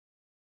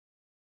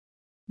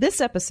This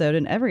episode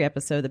and every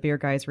episode of the Beer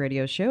Guys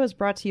Radio Show is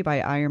brought to you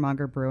by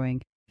Ironmonger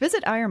Brewing.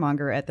 Visit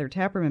Ironmonger at their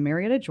taproom in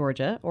Marietta,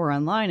 Georgia, or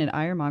online at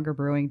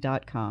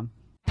ironmongerbrewing.com.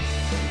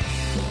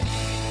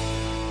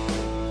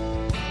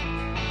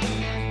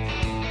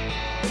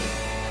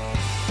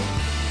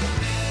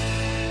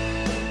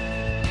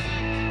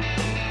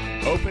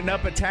 Open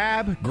up a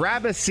tab,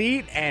 grab a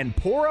seat, and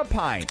pour a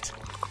pint.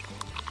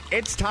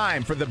 It's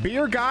time for the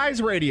Beer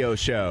Guys Radio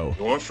Show.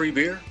 You want free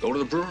beer? Go to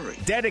the brewery.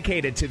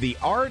 Dedicated to the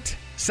art,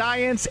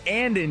 science,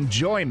 and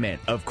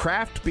enjoyment of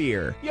craft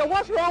beer. Yo,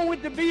 what's wrong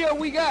with the beer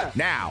we got?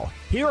 Now,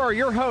 here are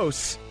your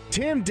hosts,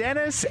 Tim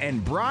Dennis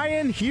and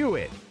Brian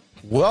Hewitt.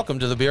 Welcome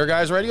to the Beer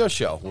Guys Radio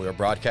Show. We are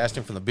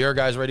broadcasting from the Beer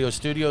Guys Radio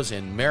Studios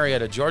in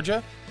Marietta,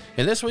 Georgia.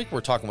 And this week,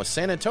 we're talking with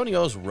San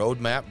Antonio's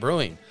Roadmap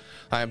Brewing.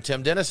 I am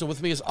Tim Dennis, and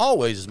with me, as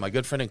always, is my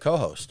good friend and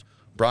co-host,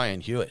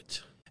 Brian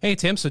Hewitt. Hey,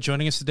 Tim. So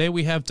joining us today,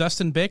 we have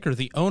Dustin Baker,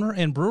 the owner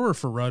and brewer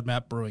for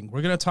Roadmap Brewing.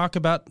 We're going to talk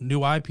about new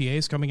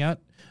IPAs coming out,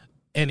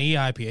 NE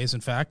IPAs, in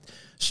fact,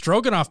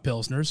 Stroganoff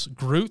Pilsners,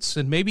 Groots,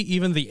 and maybe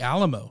even the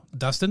Alamo.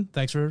 Dustin,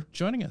 thanks for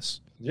joining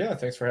us. Yeah,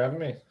 thanks for having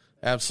me.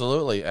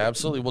 Absolutely,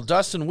 absolutely. Well,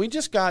 Dustin, we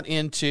just got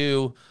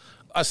into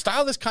a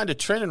style that's kind of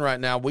trending right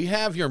now. We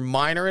have your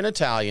Minor in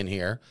Italian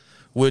here,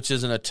 which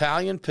is an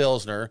Italian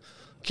Pilsner.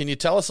 Can you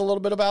tell us a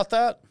little bit about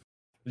that?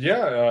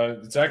 Yeah,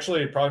 it's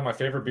actually probably my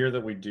favorite beer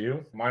that we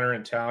do. Minor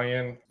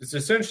Italian. It's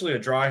essentially a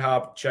dry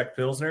hop Czech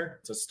Pilsner.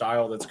 It's a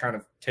style that's kind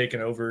of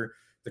taken over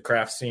the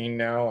craft scene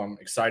now. I'm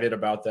excited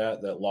about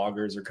that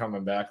lagers are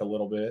coming back a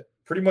little bit.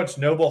 Pretty much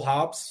noble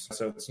hops,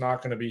 so it's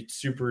not going to be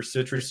super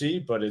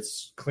citrusy, but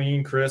it's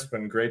clean, crisp,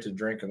 and great to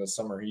drink in the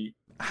summer heat.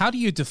 How do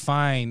you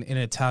define an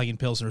Italian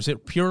Pilsner? Is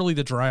it purely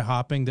the dry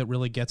hopping that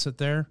really gets it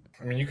there?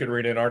 I mean, you could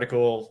read an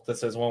article that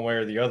says one way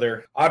or the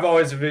other. I've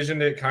always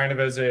envisioned it kind of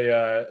as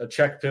a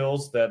Czech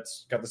Pils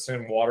that's got the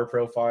same water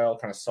profile,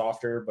 kind of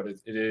softer, but it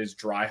is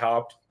dry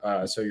hopped.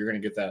 So you're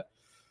going to get that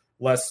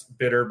less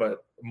bitter,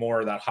 but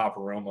more of that hop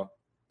aroma.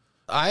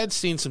 I had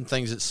seen some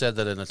things that said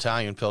that an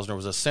Italian Pilsner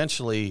was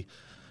essentially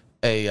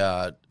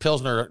a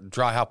Pilsner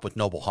dry hop with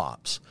noble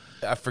hops.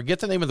 I forget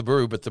the name of the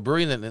brewery, but the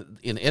brewery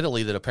in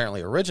Italy that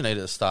apparently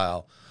originated the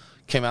style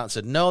came out and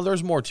said, no,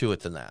 there's more to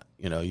it than that.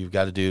 You know, you've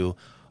got to do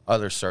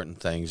other certain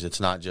things. It's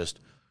not just,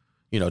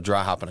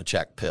 dry hopping a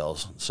Czech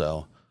Pils.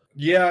 So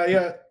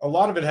yeah. A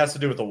lot of it has to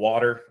do with the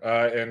water.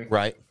 And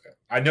right.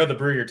 I know the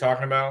brewery you're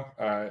talking about.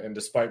 And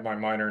despite my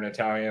minor in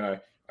Italian,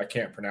 I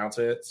can't pronounce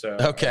it. So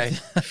okay.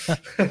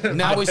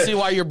 Now we see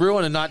why you're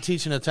brewing and not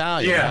teaching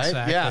Italian. Yeah, right?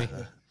 Exactly.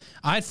 Yeah.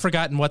 I'd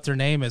forgotten what their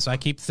name is. I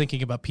keep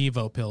thinking about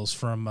Pivo Pils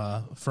from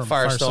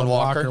Firestone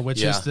Walker,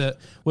 which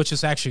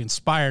is actually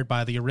inspired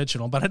by the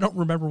original, but I don't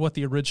remember what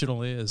the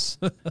original is.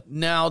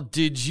 Now,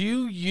 did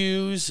you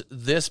use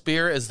this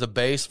beer as the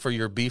base for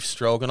your beef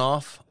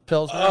stroganoff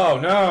Pilsner?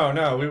 Oh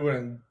no, we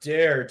wouldn't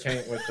dare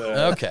taint with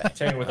a beef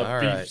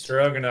right.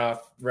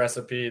 stroganoff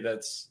recipe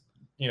that's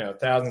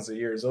thousands of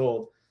years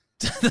old.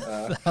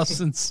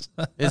 Thousands.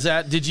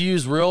 Did you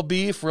use real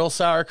beef, real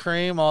sour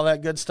cream, all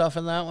that good stuff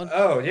in that one?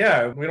 Oh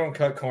yeah, we don't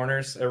cut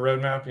corners at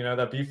Roadmap.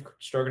 That beef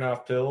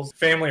stroganoff Pils,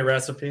 family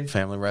recipe,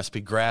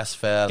 grass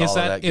fed. Is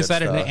that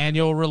stuff. An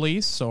annual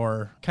release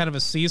or kind of a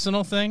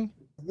seasonal thing?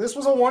 This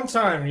was a one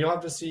time. You'll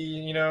have to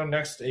see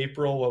next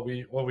April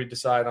what we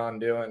decide on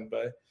doing,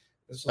 but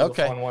this was a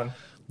fun one.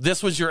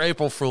 This was your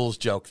April Fool's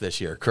joke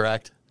this year,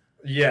 correct?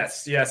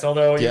 Yes.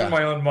 Although even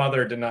my own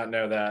mother did not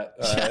know that.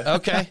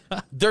 Okay.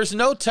 There's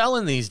no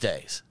telling these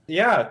days.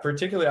 Yeah,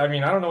 particularly. I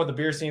mean, I don't know what the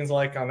beer scene's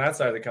like on that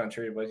side of the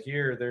country, but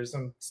here there's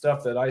some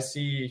stuff that I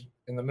see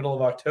in the middle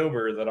of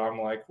October that I'm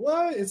like,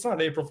 what? It's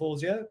not April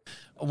Fool's yet.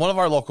 One of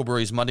our local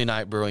breweries, Monday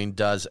Night Brewing,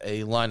 does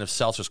a line of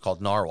seltzers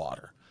called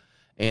Narwater.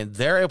 And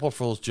their April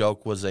Fool's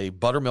joke was a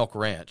buttermilk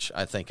ranch,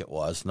 I think it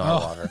was,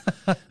 Narwater.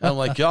 And I'm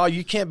like, y'all,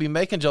 you can't be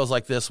making jokes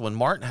like this when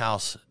Martin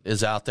House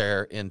is out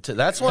there.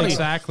 That's one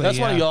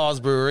of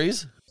y'all's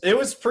breweries. It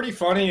was pretty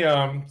funny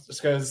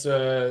just because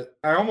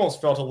I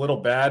almost felt a little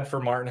bad for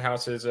Martin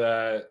House's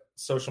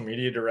social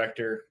media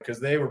director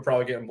because they were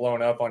probably getting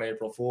blown up on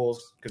April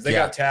Fools because they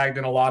got tagged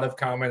in a lot of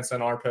comments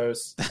on our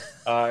posts.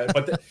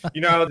 But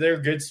they're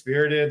good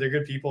spirited. They're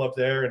good people up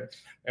there.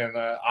 And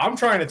I'm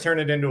trying to turn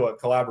it into a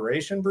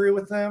collaboration brew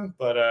with them,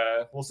 but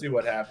we'll see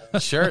what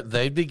happens. Sure.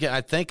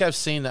 I think I've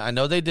seen, I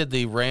know they did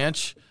the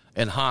ranch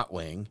and hot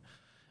wing.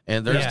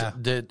 And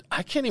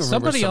I can't even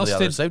remember some of the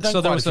others. They've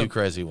done quite a few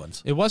crazy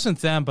ones. It wasn't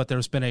them, but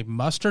there's been a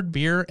mustard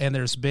beer and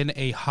there's been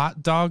a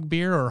hot dog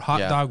beer or hot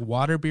dog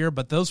water beer.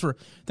 But I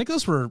think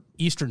those were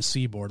Eastern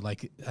Seaboard.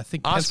 Like I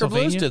think Oscar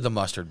Pennsylvania Blues did the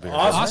mustard beer.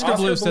 Oscar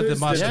Blues did the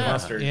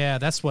mustard. Yeah,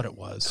 that's what it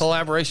was.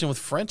 Collaboration with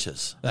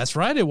French's. That's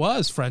right. It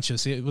was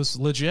French's. It was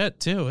legit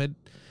too.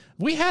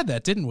 We had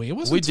that, didn't we? It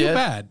wasn't too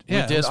bad.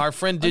 We did. Our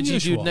friend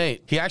DigiDude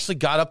Nate, he actually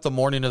got up the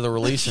morning of the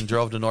release and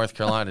drove to North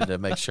Carolina to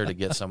make sure to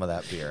get some of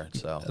that beer.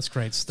 So that's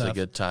great stuff. It's a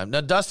good time.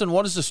 Now, Dustin,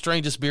 what is the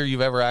strangest beer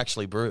you've ever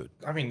actually brewed?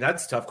 I mean,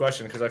 that's a tough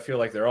question because I feel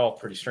like they're all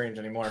pretty strange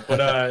anymore.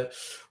 But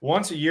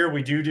once a year,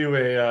 we do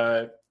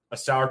a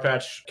Sour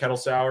Patch kettle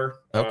sour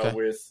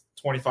with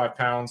 25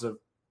 pounds of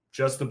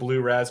just the blue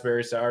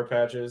raspberry Sour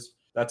Patches.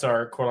 That's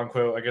our quote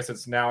unquote, I guess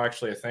it's now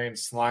actually a thing,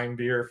 slime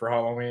beer for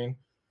Halloween.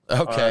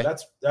 Okay.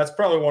 That's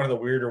probably one of the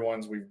weirder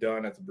ones we've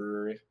done at the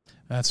brewery.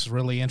 That's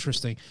really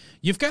interesting.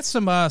 You've got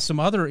some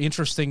other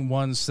interesting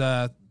ones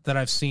that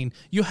I've seen.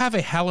 You have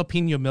a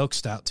jalapeno milk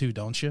stout too,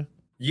 don't you?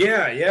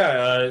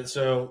 Yeah.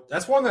 So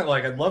that's one that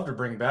like I'd love to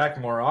bring back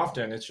more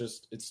often. It's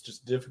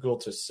just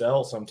difficult to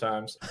sell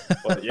sometimes.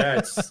 But yeah,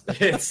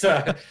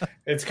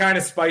 it's kind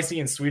of spicy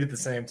and sweet at the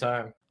same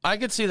time. I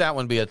could see that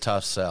one be a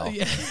tough sell.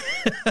 Yeah.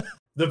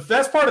 The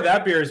best part of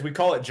that beer is we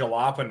call it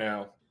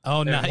jalapeno.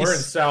 Oh, and nice.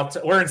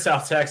 We're in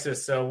South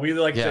Texas, so we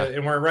like Yeah. to,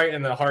 and we're right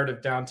in the heart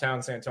of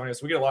downtown San Antonio.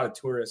 So we get a lot of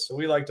tourists. So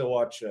we like to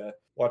watch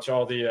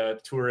all the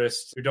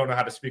tourists who don't know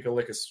how to speak a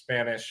lick of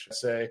Spanish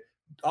say,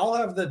 "I'll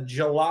have the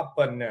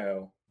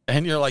jalapeno."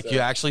 And you're like, So- you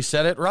actually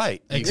said it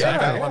right. You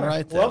Exactly. got that one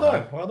right there.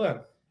 Well done.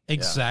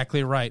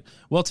 Exactly right.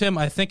 Well, Tim,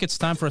 I think it's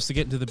time for us to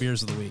get into the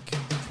beers of the week.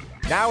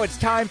 Now it's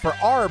time for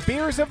our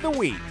Beers of the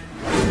Week.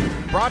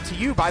 Brought to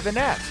you by The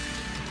Nest.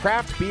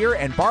 Craft beer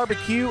and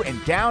barbecue in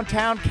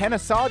downtown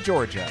Kennesaw,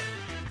 Georgia.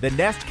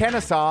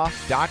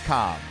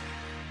 TheNestKennesaw.com.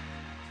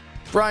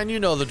 Brian, you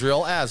know the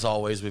drill. As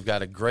always, we've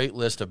got a great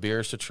list of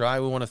beers to try.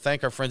 We want to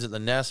thank our friends at The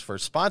Nest for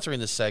sponsoring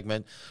this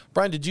segment.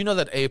 Brian, did you know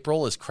that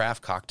April is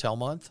Craft Cocktail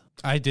Month?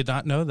 I did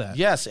not know that.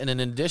 Yes, and in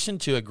addition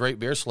to a great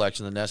beer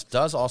selection, The Nest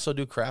does also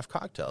do craft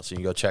cocktails, so you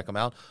can go check them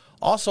out.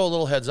 Also, a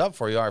little heads up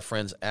for you, our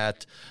friends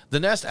at The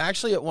Nest,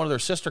 actually at one of their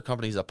sister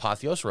companies,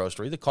 Apotheos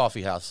Roastery, the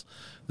coffee house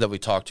that we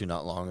talked to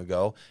not long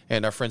ago,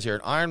 and our friends here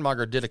at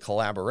Ironmonger did a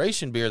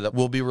collaboration beer that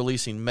we'll be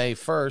releasing May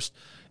 1st.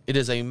 It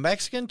is a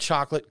Mexican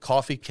chocolate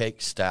coffee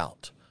cake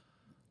stout.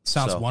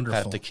 Sounds So wonderful.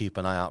 Have to keep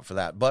an eye out for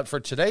that. But for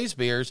today's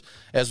beers,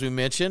 as we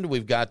mentioned,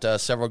 we've got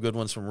several good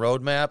ones from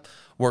Roadmap.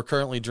 We're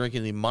currently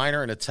drinking the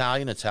Minor and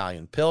Italian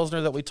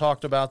Pilsner that we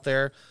talked about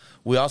there.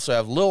 We also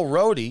have Lil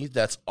Rhody,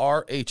 that's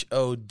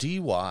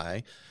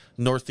RHODY,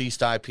 Northeast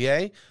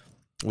IPA.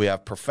 We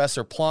have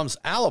Professor Plum's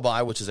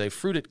Alibi, which is a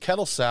fruited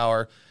kettle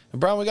sour. And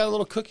Brian, we got a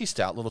little cookie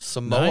stout, little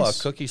Samoa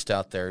Nice. cookie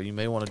stout there. You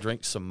may want to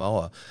drink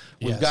Samoa.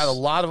 We've Yes. got a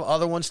lot of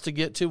other ones to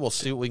get to. We'll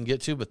see what we can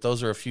get to, but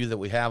those are a few that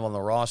we have on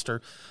the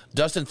roster.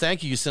 Dustin,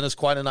 thank you. You sent us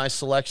quite a nice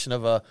selection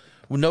of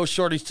no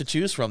shorties to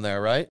choose from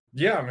there, right?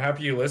 Yeah, I'm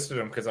happy you listed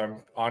them because I'm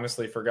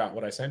honestly forgot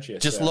what I sent you.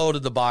 Just So-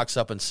 loaded the box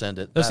up and send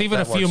it. There's That- even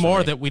that a few works for more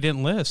me. that we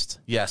didn't list.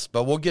 Yes,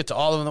 but we'll get to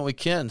all of them that we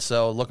can.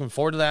 So looking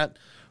forward to that.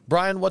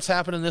 Brian, what's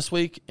happening this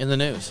week in the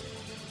news?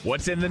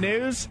 What's in the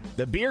news?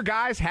 The beer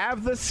guys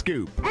have the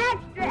scoop.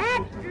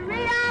 Extra,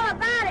 read all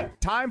about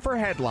it. Time for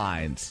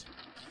headlines.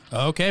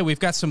 Okay, we've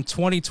got some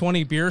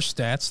 2020 beer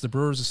stats. The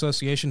Brewers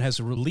Association has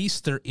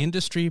released their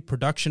industry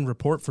production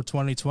report for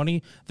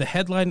 2020. The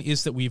headline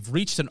is that we've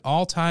reached an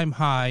all-time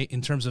high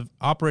in terms of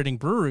operating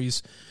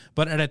breweries,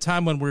 but at a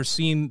time when we're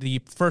seeing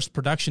the first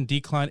production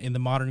decline in the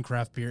modern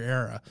craft beer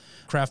era.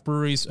 Craft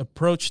breweries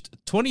approached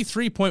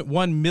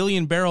 23.1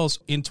 million barrels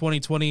in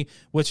 2020,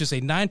 which is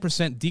a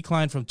 9%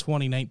 decline from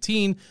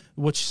 2019,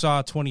 which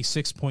saw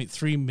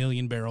 26.3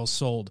 million barrels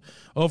sold.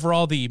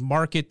 Overall, the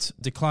market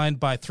declined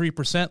by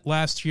 3%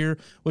 last year,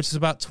 which is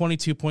about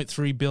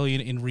 $22.3 billion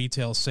in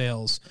retail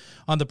sales.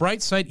 On the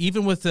bright side,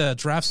 even with the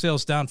draft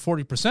sales down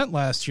 40%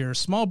 last year,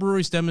 small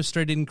breweries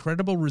demonstrated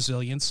incredible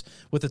resilience,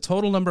 with the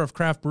total number of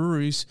craft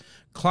breweries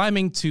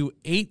climbing to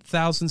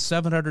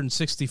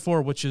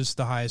 8,764, which is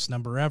the highest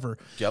number ever.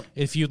 Yep.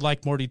 If you'd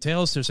like more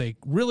details, there's a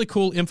really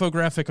cool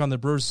infographic on the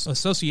Brewers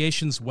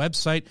Association's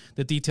website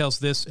that details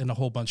this and a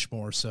whole bunch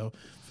more. So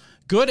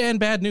good and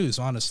bad news,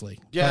 honestly.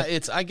 Yeah,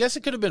 But I guess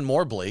it could have been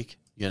more bleak.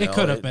 You know, It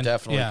could have been,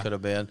 Definitely yeah. could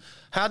have been.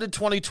 How did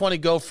 2020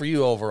 go for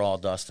you overall,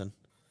 Dustin?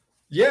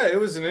 Yeah, it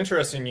was an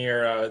interesting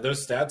year.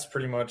 Those stats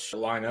pretty much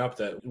line up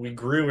that we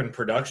grew in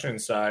production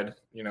side.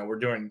 You know, we're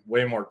doing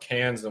way more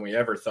cans than we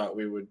ever thought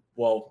we would.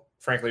 Well,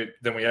 frankly,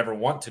 than we ever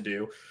want to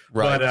do.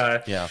 Right.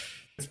 But Yeah.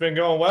 it's been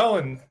going well,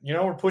 and you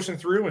know, we're pushing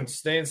through and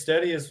staying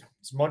steady as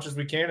much as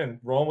we can and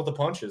rolling with the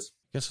punches.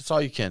 Guess that's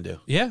all you can do.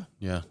 yeah.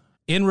 Yeah.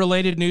 In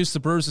related news, the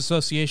Brewers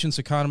Association's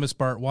economist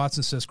Bart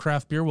Watson says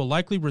craft beer will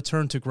likely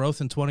return to growth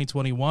in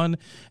 2021,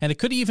 and it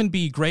could even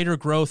be greater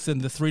growth than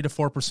the 3 to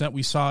 4%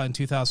 we saw in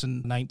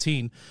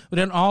 2019. But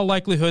in all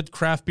likelihood,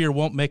 craft beer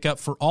won't make up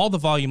for all the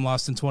volume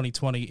lost in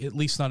 2020, at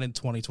least not in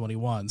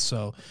 2021.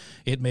 So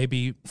it may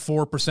be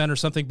 4% or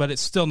something, but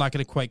it's still not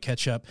going to quite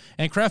catch up.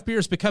 And craft beer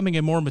is becoming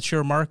a more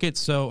mature market,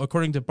 so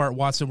according to Bart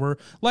Watson, we're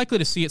likely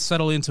to see it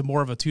settle into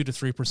more of a 2 to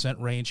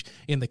 3% range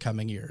in the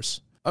coming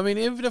years. I mean,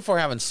 even if we're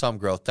having some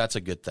growth, that's a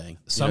good thing.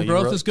 Some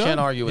growth is good. Can't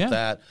argue with Yeah.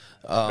 that.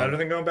 Better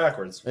than going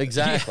backwards.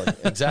 Exactly,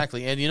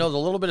 exactly. And, you know, the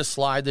little bit of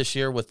slide this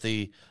year with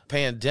the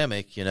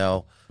pandemic, you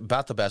know,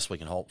 about the best we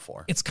can hope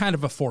for. It's kind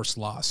of a forced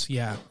loss.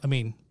 Yeah. I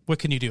mean, what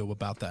can you do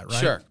about that, right?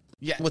 Sure.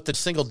 Yeah, with the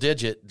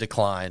single-digit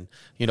decline,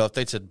 you know, if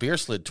they said beer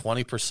slid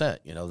 20%,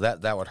 you know,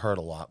 that would hurt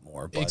a lot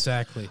more. But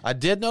Exactly. I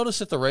did notice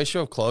that the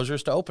ratio of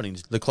closures to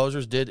openings, the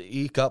closures did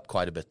eke up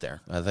quite a bit there.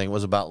 I think it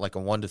was about like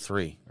a 1 to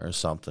 3 or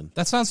something.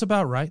 That sounds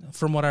about right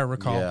from what I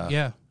recall.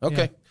 Yeah. Okay.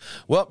 Yeah.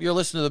 Well, you're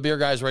listening to the Beer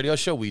Guys Radio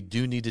Show. We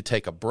do need to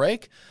take a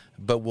break,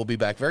 but we'll be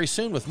back very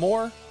soon with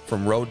more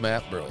from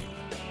Roadmap Brewing.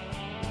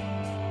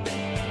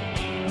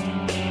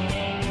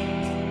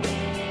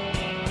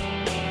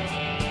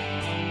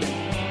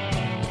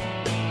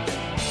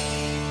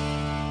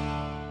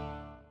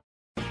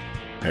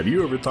 Have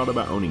you ever thought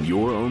about owning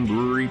your own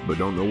brewery but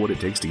don't know what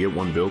it takes to get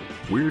one built?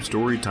 We're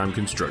Storytime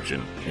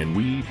Construction, and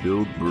we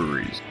build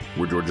breweries.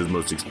 We're Georgia's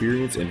most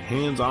experienced and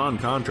hands-on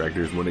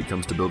contractors when it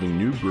comes to building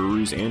new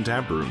breweries and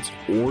tap rooms,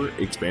 or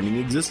expanding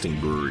existing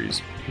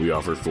breweries. We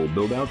offer full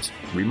build-outs,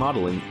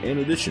 remodeling, and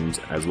additions,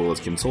 as well as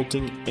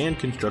consulting and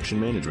construction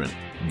management.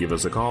 Give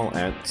us a call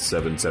at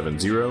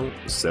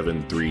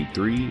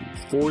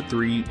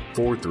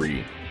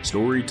 770-733-4343.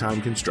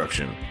 Storytime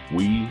Construction.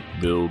 We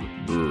build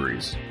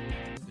breweries.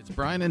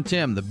 Brian and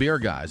Tim, the beer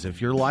guys.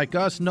 If you're like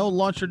us, no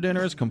lunch or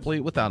dinner is complete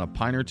without a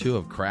pint or two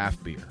of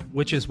craft beer.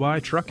 Which is why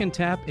Truck and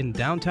Tap in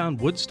downtown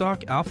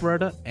Woodstock,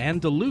 Alpharetta,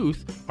 and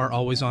Duluth are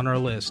always on our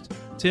list.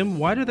 Tim,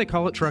 why do they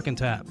call it Truck and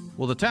Tap?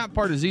 Well, the tap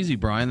part is easy,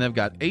 Brian. They've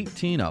got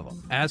 18 of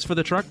them. As for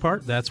the truck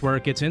part, that's where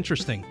it gets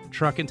interesting.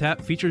 Truck and Tap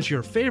features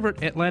your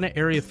favorite Atlanta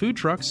area food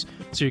trucks,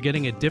 so you're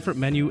getting a different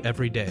menu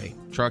every day.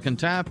 Truck and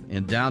Tap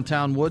in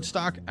downtown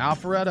Woodstock,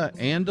 Alpharetta,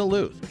 and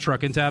Duluth.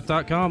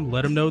 Truckandtap.com.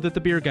 Let them know that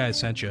the beer guys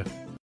sent you.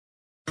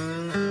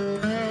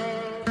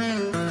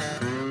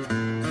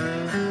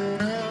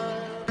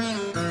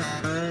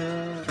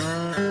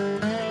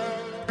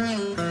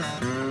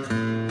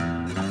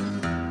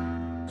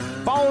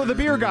 Follow the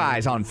Beer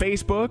Guys on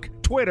Facebook,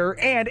 Twitter,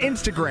 and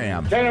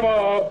Instagram.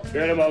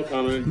 Cannonball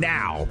coming.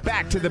 Now,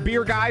 back to the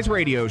Beer Guys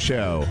Radio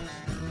Show.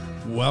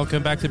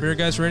 Welcome back to the Beer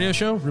Guys Radio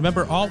Show.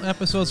 Remember, all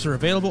episodes are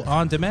available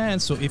on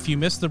demand, so if you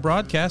missed the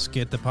broadcast,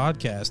 get the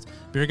podcast.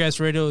 Beer Guys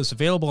Radio is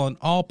available on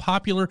all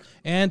popular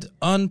and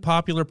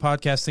unpopular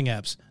podcasting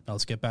apps. Now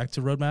let's get back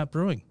to Roadmap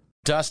Brewing.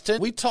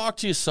 Dustin, we talked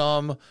to you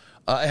some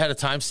ahead of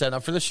time setting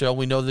up for the show.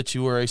 We know that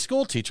you were a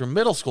school teacher,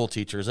 middle school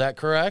teacher. Is that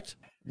correct?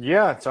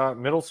 Yeah, it's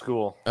middle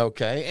school.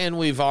 Okay, and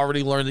we've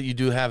already learned that you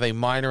do have a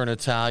minor in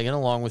Italian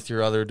along with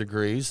your other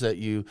degrees that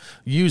you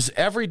use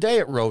every day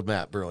at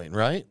Roadmap Brewing,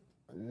 right?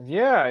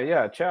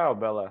 Yeah. Ciao,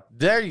 Bella.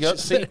 There you go.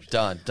 See,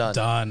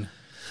 done.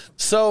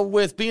 So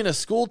with being a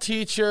school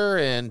teacher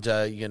and,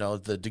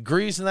 the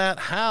degrees and that,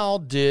 how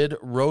did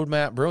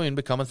Roadmap Brewing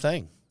become a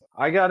thing?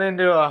 I got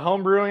into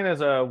home brewing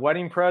as a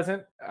wedding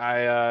present.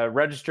 I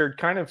registered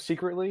kind of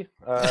secretly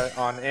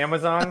on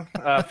Amazon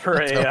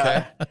for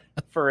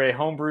a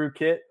homebrew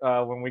kit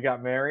when we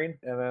got married,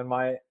 and then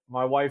my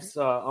wife's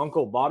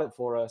uncle bought it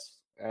for us,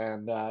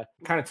 and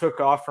kind of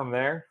took off from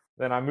there.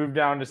 Then I moved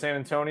down to San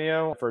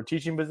Antonio for a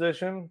teaching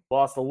position.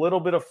 Lost a little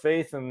bit of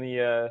faith in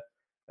the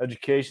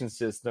education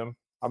system.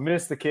 I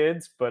missed the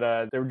kids,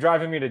 but they were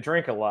driving me to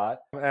drink a lot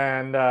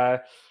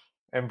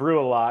and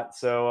brew a lot.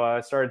 So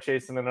I started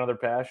chasing another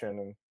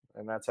passion,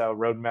 and that's how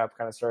Roadmap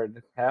kind of started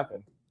to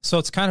happen. So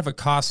it's kind of a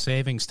cost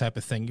savings type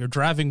of thing. You're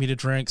driving me to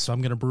drink, so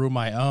I'm going to brew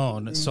my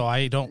own, so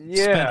I don't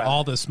spend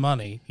all this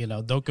money.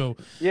 Don't go.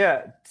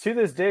 Yeah, to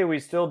this day, we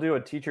still do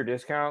a teacher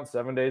discount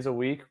 7 days a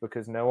week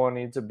because no one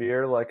needs a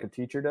beer like a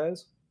teacher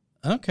does.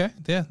 Okay,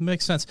 yeah,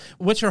 makes sense.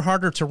 Which are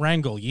harder to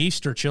wrangle,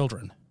 yeast or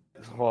children?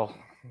 Well,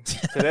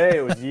 today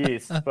it was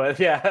yeast, but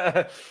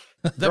yeah.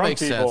 That makes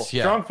sense,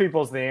 yeah. Drunk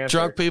people's the answer.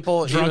 Drunk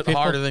people,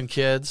 harder than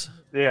kids.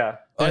 Yeah.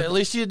 At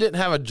least you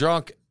didn't have a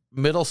drunk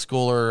middle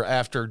schooler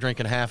after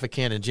drinking half a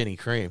can of Jenny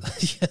Cream.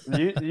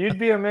 You'd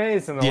be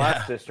amazed in the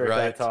last district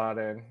I taught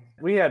in.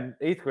 We had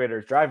 8th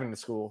graders driving to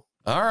school.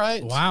 All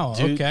right. Wow,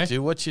 okay.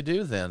 Do what you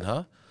do then,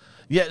 huh?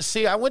 Yeah,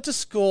 see, I went to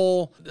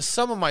school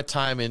some of my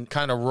time in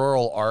kind of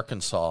rural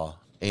Arkansas,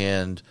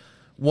 and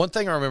one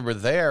thing I remember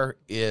there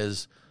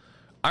is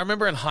I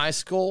remember in high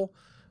school,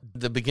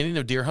 the beginning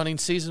of deer hunting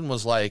season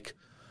was like,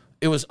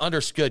 it was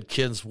understood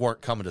kids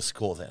weren't coming to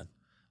school then.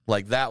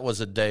 Like that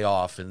was a day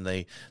off and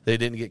they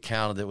didn't get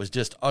counted. It was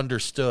just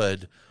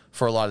understood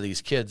for a lot of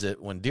these kids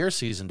that when deer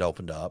season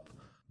opened up,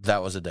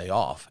 that was a day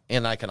off.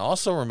 And I can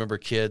also remember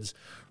kids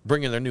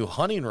bringing their new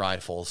hunting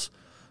rifles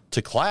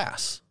to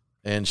class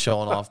and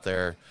showing off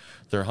their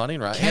hunting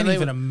rifles. Can't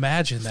even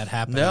imagine that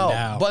happening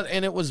now.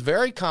 And it was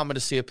very common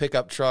to see a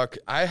pickup truck.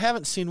 I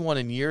haven't seen one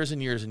in years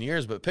and years and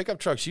years, but pickup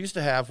trucks used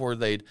to have where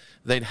they'd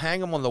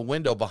hang them on the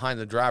window behind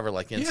the driver,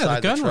 like inside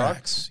the gun truck.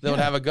 Racks. They would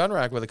have a gun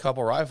rack with a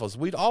couple rifles.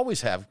 We'd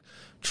always have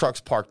trucks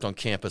parked on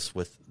campus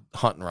with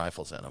hunting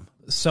rifles in them.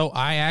 So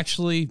I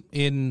actually,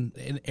 in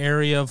an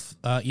area of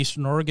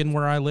Eastern Oregon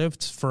where I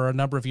lived for a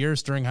number of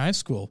years during high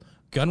school,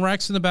 gun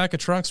racks in the back of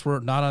trucks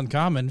were not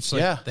uncommon. It's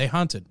like they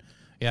hunted.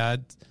 Yeah.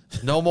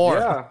 No more.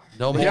 Yeah.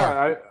 No more.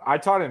 Yeah, I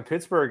taught in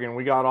Pittsburgh, and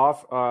we got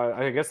off.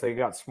 I guess they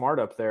got smart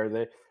up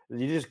there.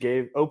 You just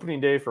gave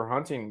opening day for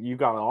hunting. You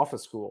got off of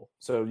school,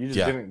 so you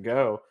just didn't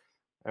go.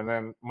 And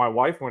then my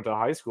wife went to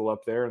high school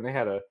up there, and they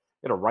had a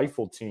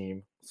rifle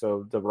team.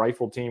 So the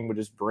rifle team would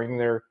just bring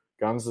their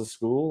guns to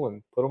school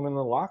and put them in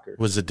the locker. It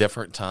was a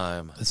different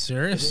time.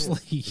 Seriously,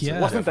 yeah.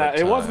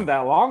 It wasn't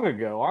that long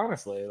ago,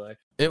 honestly.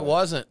 It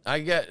wasn't. I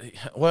guess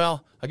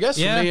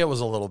for me it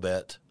was a little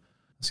bit. I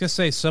was going to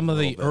say some of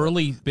the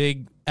early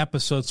big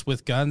episodes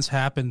with guns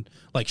happened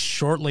like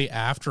shortly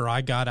after I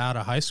got out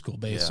of high school,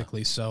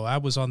 basically. Yeah. So I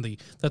was on the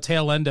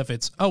tail end of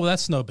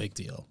that's no big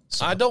deal.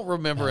 So, I don't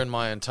remember in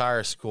my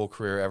entire school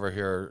career ever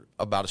hear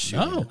about a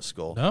shooting at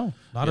school. No,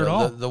 not at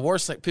all. The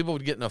worst thing, people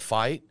would get in a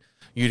fight.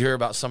 You'd hear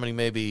about somebody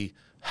maybe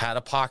had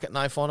a pocket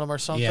knife on them or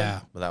something.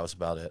 Yeah. But that was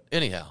about it.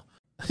 Anyhow,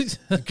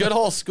 good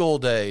old school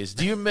days.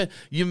 Do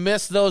you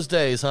miss those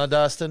days, huh,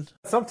 Dustin?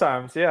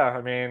 Sometimes, yeah.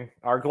 I mean,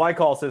 our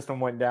glycol system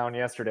went down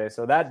yesterday,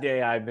 so that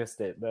day I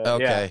missed it. But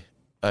Okay,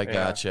 yeah. I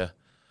gotcha.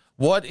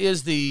 What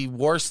is the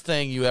worst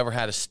thing you ever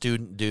had a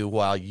student do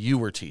while you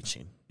were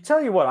teaching?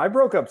 Tell you what, I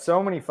broke up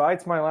so many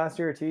fights my last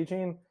year of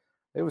teaching.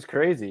 It was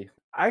crazy.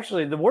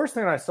 Actually, the worst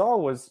thing I saw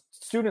was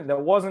a student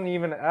that wasn't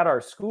even at our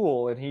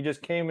school, and he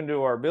just came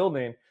into our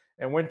building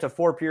and went to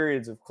 4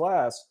 periods of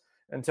class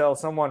until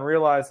someone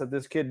realized that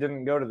this kid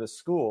didn't go to the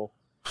school.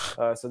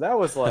 So that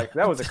was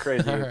a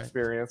crazy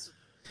experience.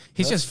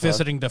 He's just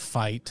visiting to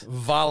fight.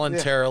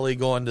 Voluntarily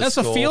going to That's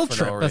school a field for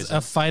trip, no reason.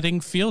 a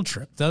fighting field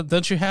trip.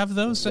 Don't you have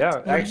those?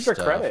 Yeah, extra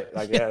credit,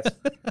 I guess.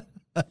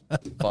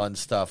 Fun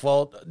stuff.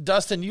 Well,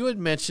 Dustin, you had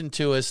mentioned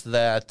to us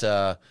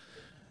that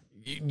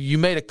you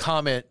made a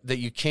comment that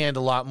you canned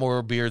a lot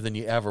more beer than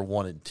you ever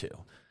wanted to.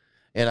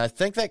 And I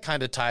think that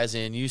kind of ties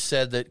in. You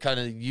said that kind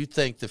of you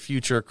think the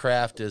future of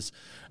craft is,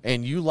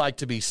 and you like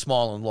to be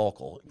small and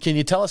local. Can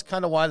you tell us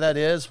kind of why that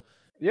is?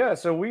 Yeah,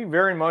 so we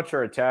very much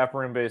are a tap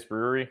room-based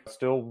brewery.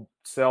 Still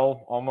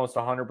sell almost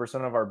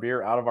 100% of our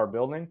beer out of our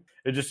building.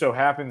 It just so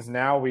happens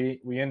now we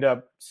end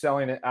up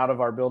selling it out of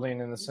our building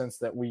in the sense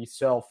that we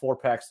sell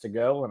 4-packs to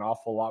go, an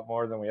awful lot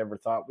more than we ever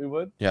thought we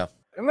would. Yeah.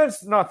 And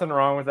there's nothing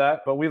wrong with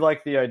that, but we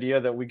like the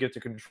idea that we get to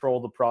control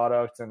the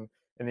product and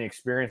the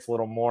experience a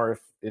little more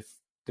if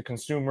the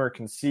consumer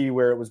can see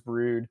where it was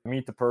brewed,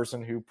 meet the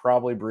person who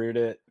probably brewed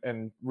it,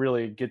 and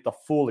really get the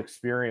full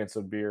experience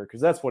of beer,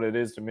 because that's what it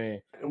is to me.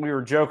 We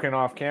were joking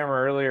off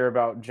camera earlier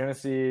about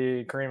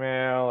Genesee Cream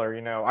Ale or,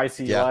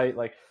 Icy Light.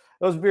 Like,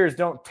 those beers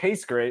don't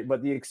taste great,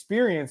 but the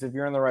experience, if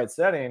you're in the right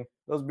setting,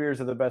 those beers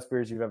are the best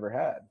beers you've ever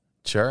had.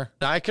 Sure.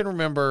 I can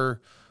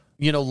remember,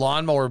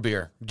 lawnmower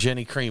beer,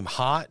 Jenny Cream,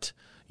 hot.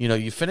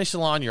 You finish the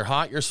lawn, you're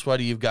hot, you're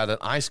sweaty, you've got an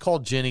ice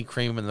cold Jenny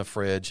Cream in the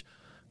fridge.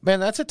 Man,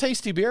 that's a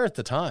tasty beer at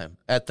the time.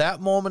 At that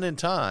moment in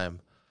time,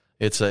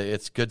 it's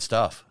good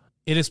stuff.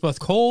 It is both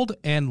cold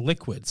and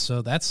liquid,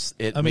 so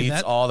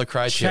meets all the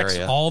criteria. Checks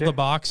all the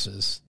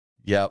boxes.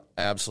 Yep,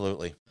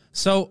 absolutely.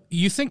 So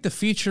you think the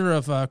future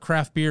of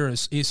craft beer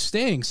is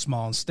staying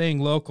small and staying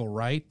local,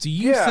 right? Do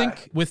you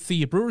think with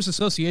the Brewers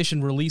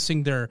Association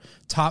releasing their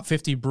top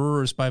 50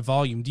 brewers by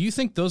volume, do you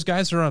think those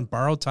guys are on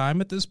borrowed time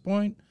at this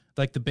point,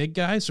 like the big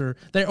guys, or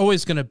they're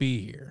always going to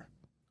be here?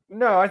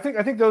 No, I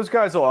think those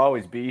guys will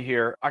always be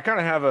here. I kind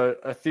of have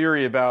a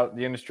theory about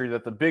the industry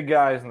that the big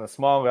guys and the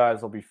small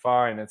guys will be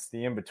fine. It's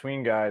the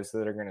in-between guys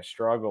that are going to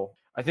struggle.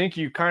 I think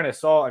you kind of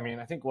saw,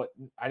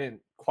 I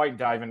didn't quite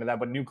dive into that,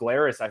 but New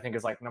Glarus, I think,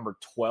 is like number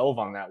 12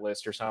 on that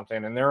list or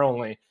something, and they're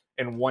only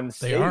in one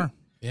state. They are,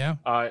 yeah.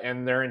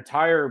 And their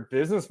entire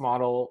business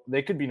model,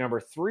 they could be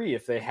number 3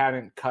 if they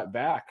hadn't cut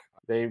back.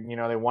 They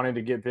wanted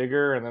to get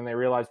bigger, and then they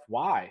realized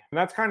why. And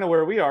that's kind of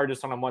where we are,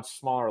 just on a much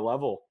smaller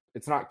level.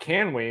 It's not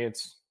can we,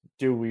 it's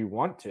do we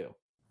want to?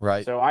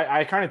 Right. So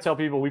I kind of tell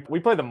people we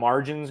play the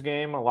margins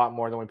game a lot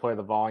more than we play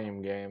the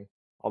volume game.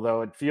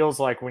 Although it feels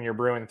like when you're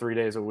brewing 3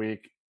 days a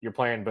week, you're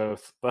playing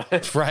both.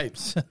 But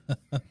right.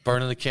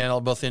 Burning the candle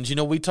at both ends.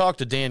 We talked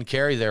to Dan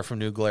Carey there from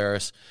New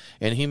Glarus,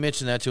 and he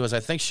mentioned that to us. I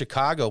think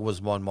Chicago was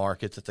one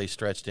market that they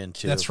stretched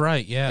into. That's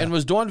right, yeah. And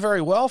was doing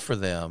very well for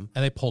them.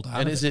 And they pulled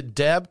out. And is it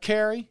Deb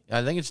Carey?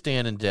 I think it's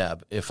Dan and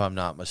Deb, if I'm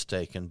not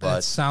mistaken. But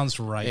that sounds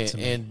right to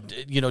me.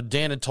 And,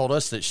 Dan had told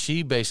us that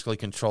she basically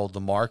controlled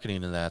the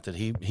marketing in that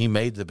he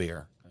made the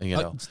beer.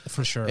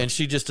 For sure. And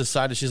she just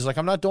decided, she's like,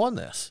 I'm not doing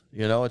this.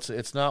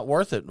 It's not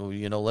worth it.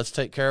 Let's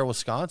take care of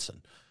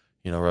Wisconsin.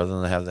 Rather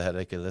than have the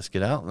headache of this,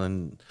 get out.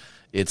 And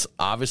it's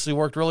obviously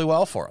worked really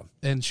well for them.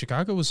 And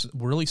Chicago was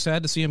really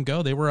sad to see him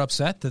go. They were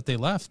upset that they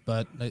left,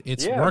 but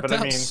it's worked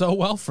out so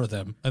well for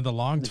them in the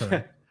long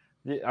term.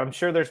 I'm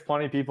sure there's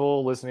plenty of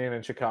people listening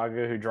in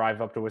Chicago who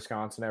drive up to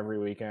Wisconsin every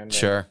weekend.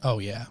 Sure. Oh,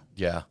 yeah.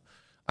 Yeah.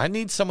 I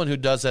need someone who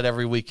does that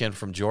every weekend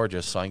from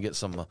Georgia so I can get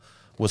some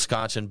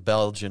Wisconsin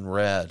Belgian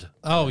Red.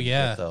 Oh,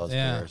 yeah. Get those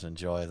beers.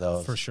 Enjoy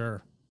those. For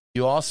sure.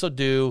 You also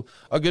do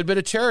a good bit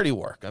of charity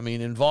work.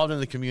 Involved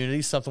in the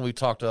community, something we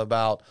talked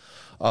about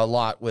a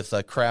lot with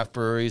craft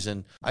breweries.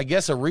 And I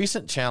guess a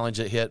recent challenge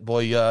that hit,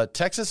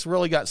 Texas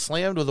really got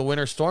slammed with a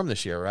winter storm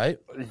this year, right?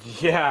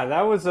 Yeah,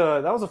 that was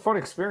a fun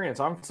experience.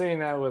 I'm saying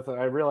that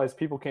I realize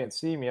people can't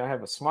see me. I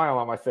have a smile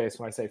on my face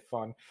when I say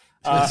fun.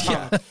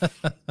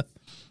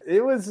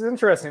 It was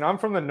interesting. I'm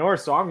from the north,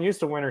 so I'm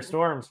used to winter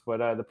storms,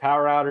 but the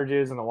power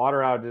outages and the water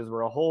outages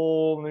were a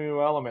whole new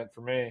element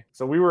for me.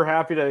 So we were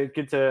happy to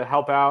get to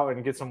help out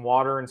and get some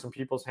water in some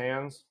people's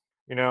hands.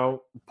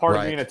 Part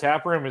of being a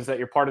tap room is that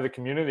you're part of the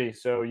community,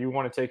 so you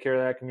want to take care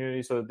of that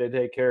community so that they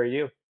take care of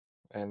you.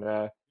 And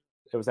it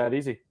was that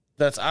easy.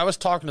 I was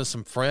talking to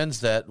some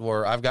friends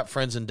I've got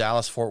friends in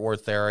Dallas, Fort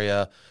Worth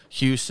area,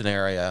 Houston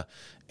area,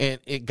 and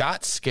it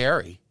got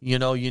scary. You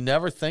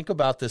never think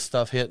about this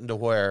stuff hitting to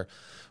where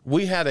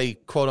we had a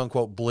quote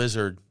unquote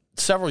blizzard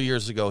several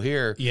years ago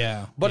here.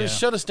 Yeah. But it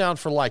shut us down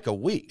for like a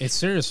week. It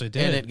seriously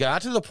did. And it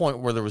got to the point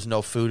where there was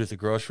no food at the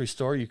grocery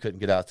store. You couldn't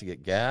get out to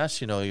get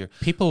gas. You know,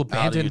 people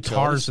abandoned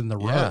cars in the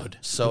road.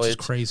 So it's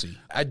crazy.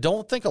 I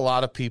don't think a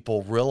lot of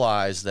people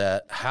realize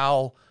that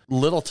how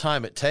little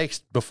time it takes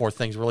before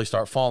things really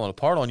start falling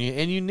apart on you.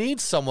 And you need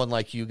someone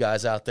like you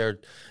guys out there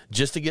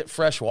just to get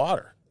fresh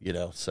water, you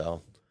know,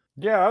 so.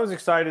 Yeah, I was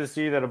excited to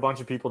see that a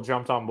bunch of people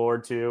jumped on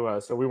board too.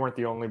 So we weren't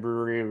the only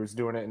brewery who was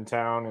doing it in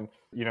town. And,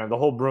 you know, the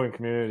whole brewing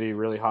community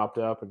really hopped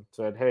up and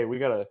said, hey, we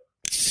got a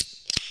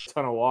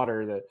ton of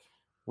water that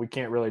we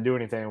can't really do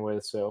anything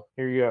with. So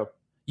here you go.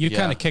 You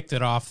kind of kicked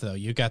it off, though.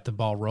 You got the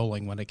ball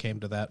rolling when it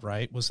came to that,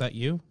 right? Was that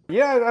you?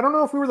 Yeah, I don't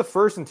know if we were the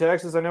first in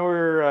Texas. I know we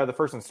were the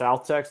first in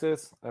South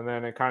Texas. And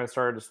then it kind of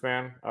started to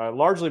span,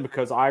 largely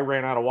because I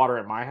ran out of water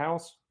at my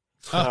house.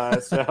 So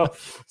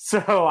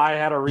I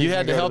had a reason. You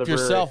had to help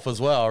yourself as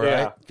well, right?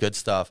 Yeah. Good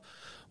stuff.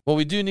 Well,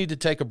 we do need to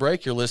take a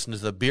break. You're listening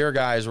to the Beer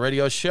Guys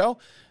Radio Show.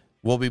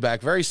 We'll be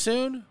back very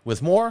soon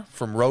with more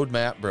from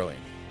Roadmap Brewing.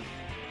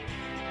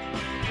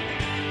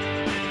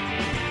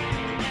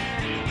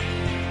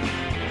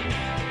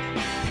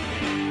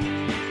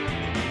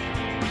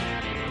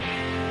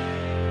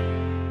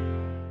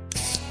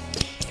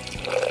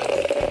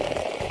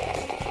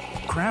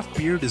 Craft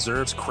beer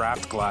deserves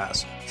craft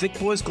glass. Thick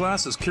Boys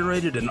Glass has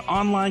curated an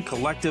online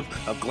collective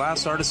of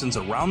glass artisans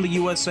around the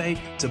USA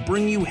to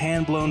bring you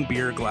hand-blown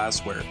beer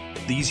glassware.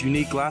 These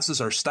unique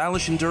glasses are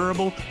stylish and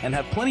durable and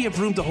have plenty of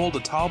room to hold a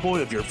tall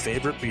boy of your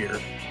favorite beer.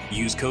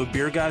 Use code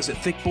BeerGuys at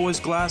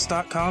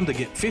thickboysglass.com to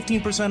get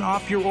 15%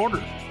 off your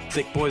order.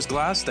 Thick Boys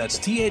Glass, that's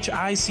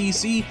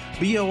THICCBOIS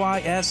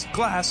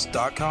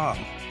glass.com.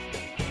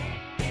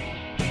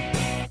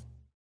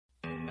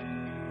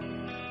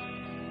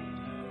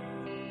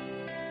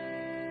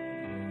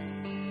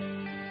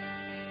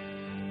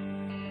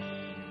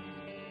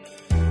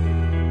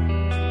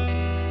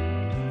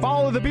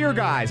 Follow the Beer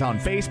Guys on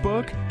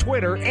Facebook,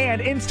 Twitter,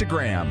 and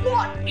Instagram.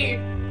 What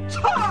in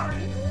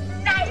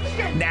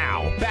tarnation?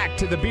 Now, back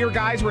to the Beer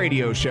Guys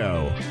Radio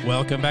Show.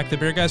 Welcome back to the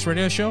Beer Guys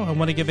Radio Show. I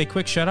want to give a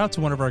quick shout out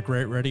to one of our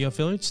great radio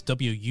affiliates,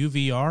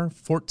 WUVR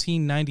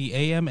 1490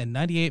 AM and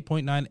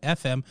 98.9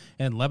 FM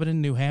in Lebanon,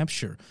 New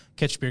Hampshire.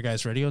 Catch Beer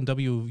Guys Radio on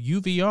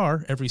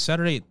WUVR every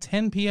Saturday at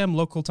 10 p.m.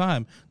 local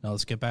time. Now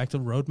let's get back to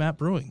Roadmap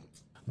Brewing.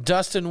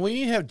 Dustin,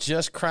 we have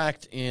just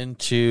cracked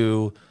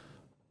into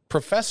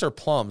Professor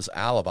Plum's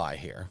alibi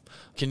here.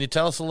 Can you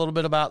tell us a little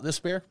bit about this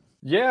beer?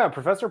 Yeah,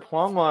 Professor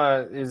Plum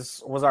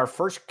was our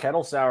first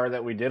kettle sour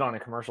that we did on a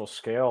commercial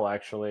scale,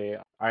 actually.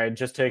 I had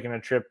just taken a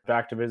trip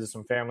back to visit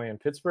some family in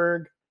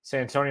Pittsburgh.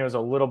 San Antonio is a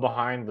little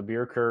behind the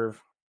beer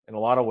curve in a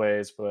lot of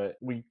ways, but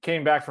we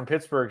came back from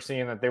Pittsburgh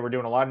seeing that they were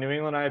doing a lot of New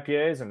England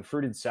IPAs and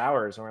fruited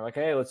sours, and we're like,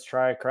 hey, let's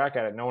try a crack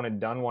at it. No one had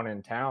done one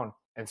in town.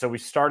 And so we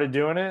started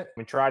doing it.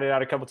 We tried it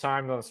out a couple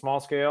times on a small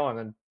scale and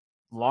then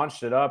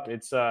launched it up.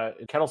 It's a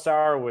kettle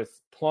sour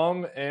with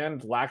plum and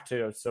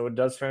lactose, so it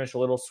does finish a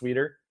little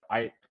sweeter.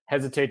 I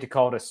hesitate to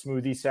call it a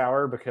smoothie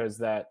sour because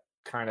that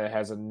kind of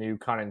has a new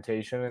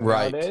connotation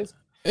nowadays.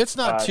 It's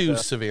not too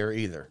severe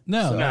either.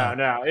 No.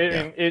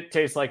 It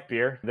tastes like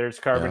beer. There's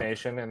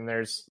carbonation and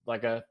there's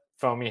like a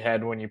foamy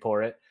head when you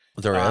pour it.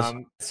 There is.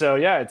 So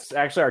yeah, it's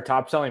actually our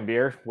top selling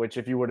beer, which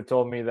if you would have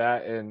told me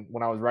that and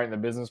when I was writing the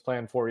business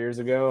plan 4 years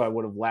ago, I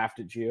would have laughed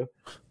at you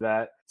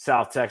that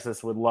South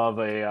Texas would love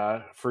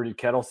a fruity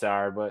kettle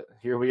sour, but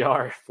here we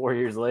are 4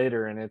 years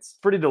later and it's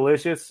pretty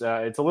delicious.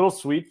 It's a little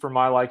sweet for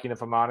my liking,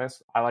 if I'm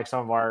honest. I like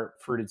some of our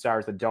fruited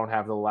sours that don't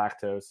have the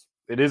lactose.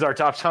 It is our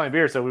top selling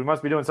beer, so we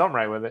must be doing something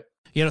right with it.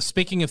 You know,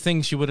 speaking of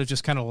things you would have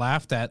just kind of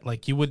laughed at,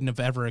 like you wouldn't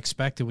have ever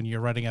expected when you're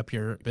writing up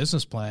your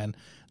business plan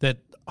that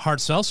hard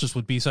seltzers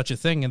would be such a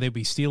thing and they'd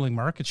be stealing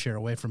market share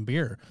away from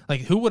beer.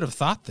 Like, who would have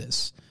thought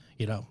this?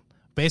 You know,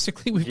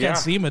 basically we've got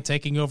Zima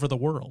taking over the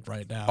world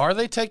right now. Are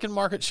they taking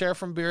market share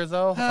from beer,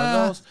 though?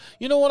 Are those?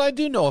 You know what? I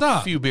do know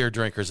a few beer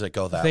drinkers that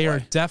go that way. They are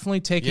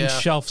definitely taking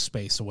shelf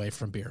space away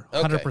from beer.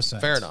 100%.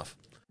 Fair enough.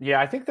 Yeah,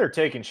 I think they're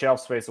taking shelf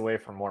space away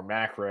from more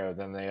macro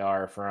than they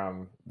are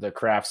from the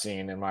craft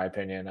scene, in my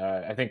opinion.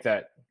 I think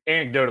that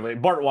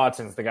anecdotally, Bart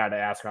Watson's the guy to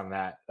ask on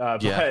that.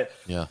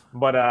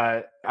 But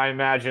I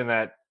imagine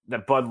that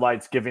Bud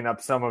Light's giving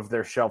up some of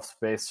their shelf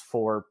space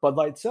for Bud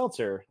Light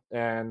Seltzer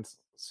and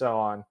so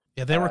on.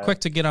 Yeah, they were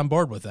quick to get on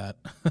board with that.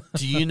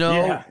 Do you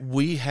know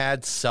we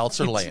had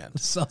Seltzerland?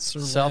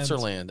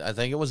 Seltzerland. I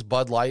think it was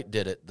Bud Light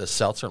did it, the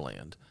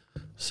Seltzerland.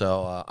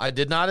 So I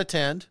did not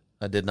attend.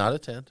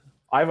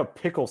 I have a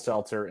pickle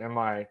seltzer in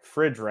my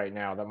fridge right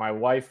now that my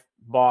wife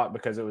bought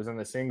because it was in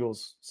the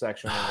singles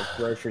section in the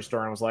grocery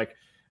store and was like,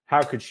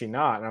 how could she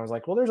not? And I was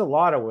like, well, there's a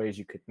lot of ways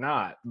you could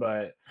not,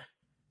 but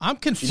I'm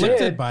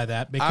conflicted by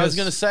that because I was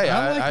going to say,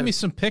 I like me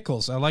some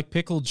pickles. I like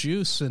pickle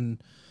juice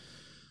and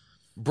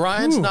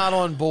Brian's not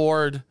on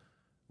board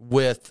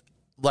with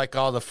like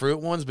all the fruit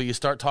ones, but you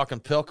start talking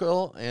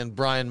pickle, and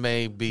Brian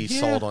may be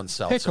sold on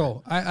seltzer.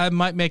 Pickle. I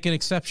might make an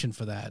exception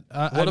for that.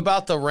 What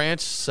about the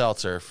ranch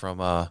seltzer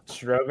from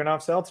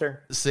Stroganoff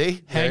Seltzer?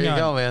 See? Hang there on.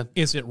 you go, man.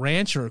 Is it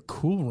ranch or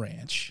Cool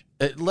Ranch?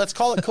 Let's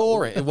call it Cool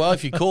Ranch. Well,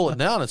 if you cool it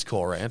down, it's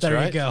Cool Ranch, There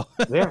right? you go.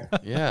 Yeah.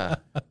 Yeah.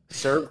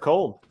 Served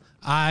cold.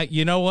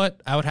 You know what?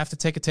 I would have to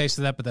take a taste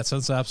of that, but that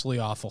sounds absolutely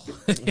awful.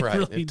 It Right.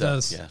 really it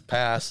does. Yeah,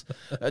 pass.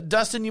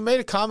 Dustin, you made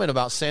a comment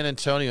about San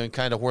Antonio and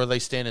kind of where they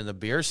stand in the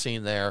beer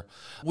scene there.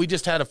 We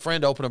just had a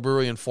friend open a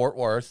brewery in Fort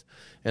Worth,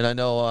 and I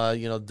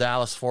know,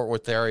 Dallas, Fort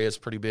Worth area is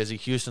pretty busy.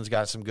 Houston's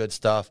got some good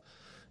stuff.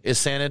 Is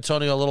San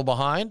Antonio a little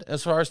behind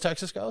as far as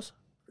Texas goes?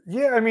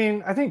 Yeah, I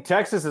mean, I think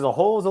Texas as a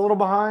whole is a little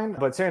behind,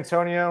 but San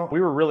Antonio, we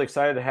were really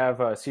excited to have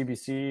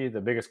CBC, the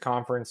biggest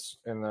conference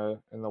in the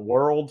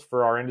world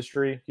for our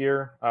industry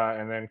here,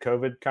 and then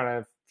COVID kind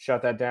of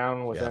shut that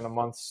down within a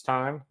month's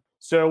time.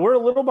 So we're a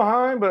little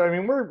behind, but I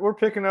mean, we're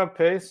picking up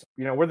pace.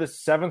 We're the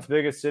 7th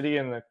biggest city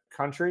in the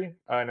country,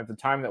 and at the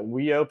time that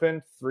we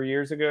opened 3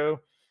 years ago,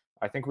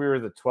 I think we were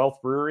the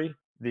 12th brewery.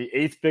 The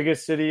 8th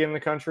biggest city in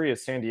the country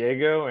is San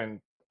Diego,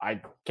 and I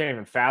can't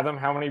even fathom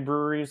how many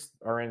breweries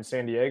are in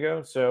San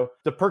Diego. So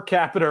the per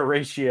capita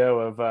ratio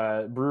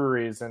of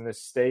breweries in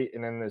this state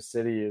and in this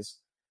city is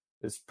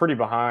pretty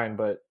behind.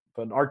 But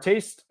our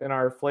taste and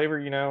our flavor,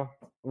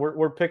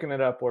 we're picking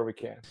it up where we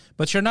can.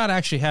 But you're not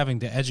actually having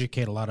to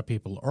educate a lot of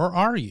people, or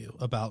are you,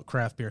 about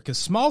craft beer? Because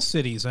small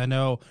cities, I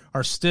know,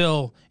 are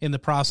still in the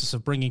process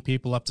of bringing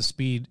people up to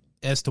speed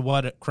as to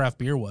what craft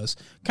beer was.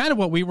 Kind of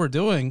what we were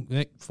doing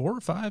like 4,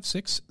 5,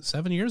 6,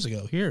 7 years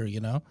ago here,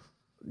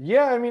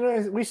 Yeah, I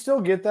mean, we still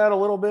get that a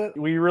little bit.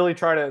 We really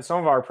try to, some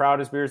of our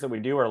proudest beers that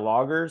we do are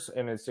lagers,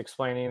 and it's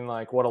explaining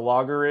like what a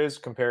lager is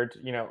compared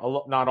to,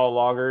 not all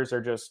lagers are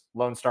just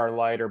Lone Star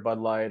Light or Bud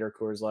Light or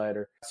Coors Light.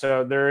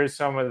 So there is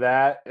some of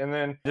that. And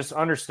then just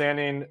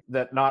understanding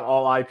that not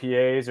all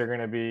IPAs are going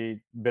to be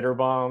bitter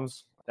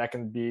bombs. That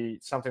can be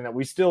something that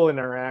we still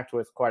interact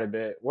with quite a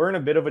bit. We're in a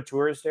bit of a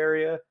tourist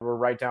area. We're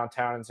right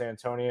downtown in San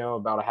Antonio,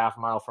 about a half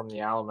mile from the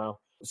Alamo.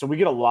 So we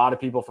get a lot of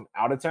people from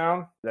out of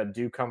town that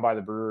do come by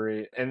the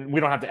brewery, and we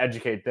don't have to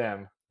educate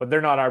them, but they're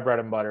not our bread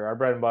and butter. Our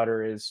bread and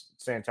butter is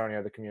San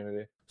Antonio, the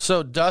community.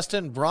 So,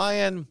 Dustin,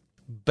 Brian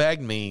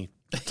begged me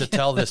to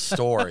tell this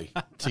story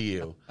to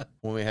you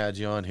when we had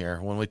you on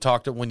here,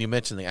 when you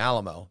mentioned the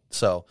Alamo.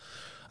 So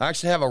I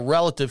actually have a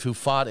relative who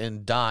fought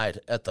and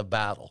died at the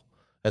battle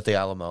at the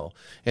Alamo,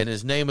 and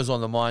his name is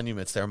on the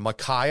monuments there,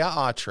 Micaiah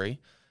Autry.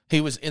 He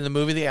was in the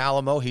movie The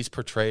Alamo. He's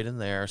portrayed in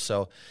there.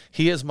 So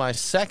he is my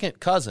second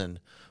cousin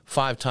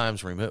 5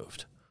 times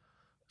removed.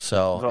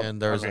 So,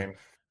 and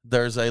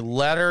there's a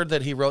letter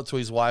that he wrote to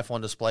his wife on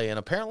display, and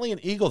apparently an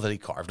eagle that he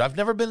carved. I've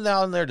never been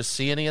down there to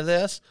see any of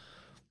this.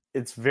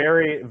 It's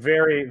very,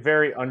 very,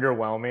 very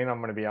underwhelming. I'm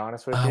going to be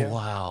honest with you.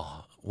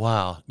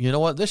 Wow. You know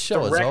what? This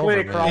show is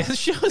over, man. This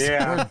show is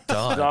We're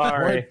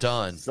done. We're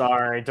done.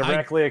 Sorry.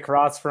 Directly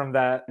across from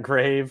that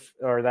grave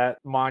or that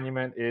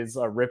monument is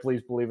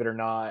Ripley's Believe It or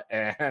Not.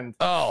 And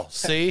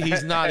see,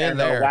 he's not in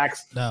there.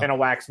 In a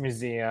wax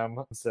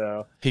museum.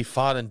 So he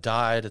fought and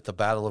died at the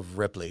Battle of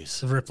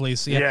Ripley's.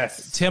 Yeah.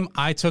 Yes. Tim,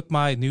 I took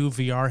my new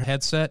VR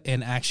headset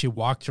and actually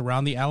walked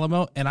around the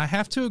Alamo, and I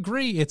have to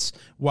agree,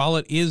 while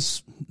it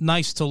is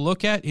nice to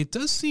look at, it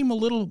does seem a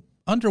little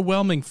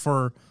underwhelming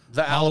for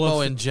the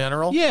Alamo in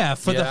general? Yeah,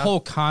 for the whole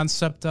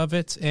concept of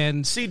it.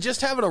 And see, just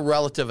having a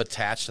relative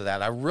attached to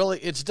that,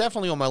 it's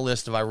definitely on my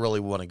list if I really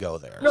want to go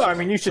there. No, I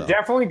mean, you should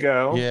definitely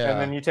go. Yeah. And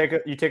then you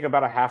take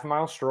about a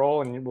half-mile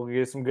stroll, and we'll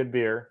get some good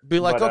beer. Be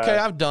like, okay,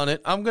 I've done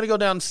it. I'm going to go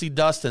down and see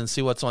Dustin and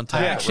see what's on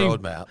tap at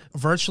Roadmap.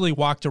 Virtually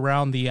walked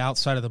around the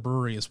outside of the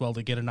brewery as well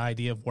to get an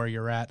idea of where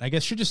you're at. I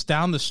guess you're just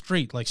down the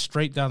street, like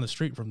straight down the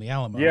street from the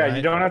Alamo. Yeah, right?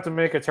 You don't have to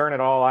make a turn at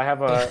all.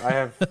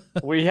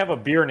 We have a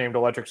beer named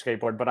Electric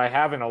Skateboard, but I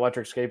have an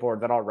electric skateboard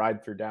that I'll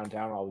ride through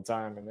downtown all the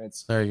time, and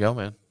there you go,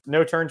 man.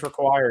 No turns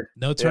required.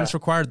 No turns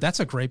required. That's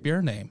a great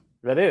beer name.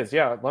 That is,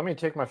 yeah. Let me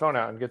take my phone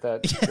out and get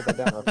that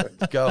down real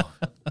quick. Go.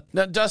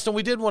 Now, Dustin,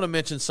 we did want to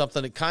mention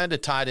something that kind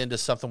of tied into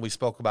something we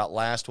spoke about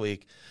last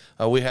week.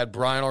 We had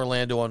Brian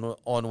Orlando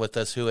on with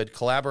us, who had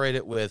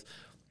collaborated with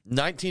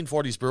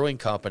 1940s Brewing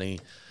Company.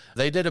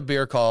 They did a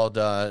beer called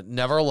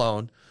Never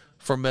Alone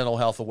for mental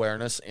health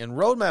awareness, and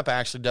Roadmap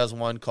actually does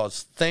one called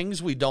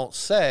Things We Don't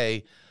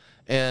Say,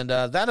 and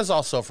that is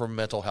also for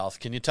mental health.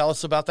 Can you tell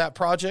us about that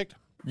project?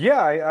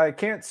 Yeah, I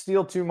can't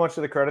steal too much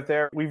of the credit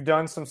there. We've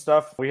done some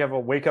stuff. We have a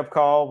wake-up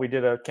call. We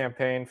did a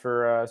campaign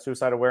for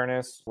suicide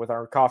awareness with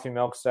our coffee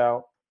milk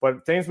stout.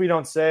 But Things We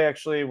Don't Say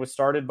actually was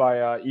started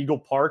by Eagle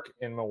Park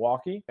in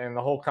Milwaukee. And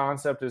the whole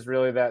concept is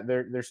really that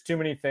there's too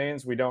many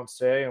things we don't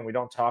say and we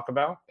don't talk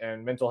about.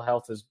 And mental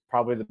health is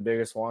probably the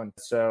biggest one.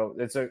 So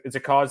it's a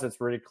cause that's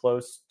really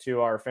close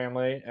to our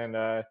family and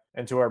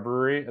to our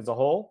brewery as a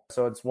whole.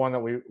 So it's one that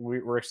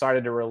we're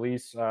excited to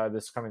release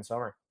this coming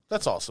summer.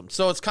 That's awesome.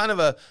 So it's kind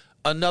of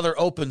another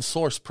open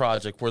source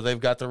project where they've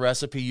got the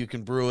recipe, you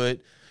can brew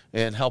it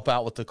and help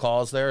out with the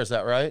cause there. Is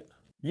that right?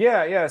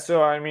 Yeah.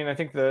 So, I mean, I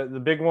think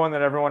the big one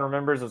that everyone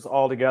remembers is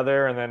All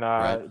Together. And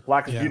then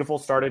Black is Beautiful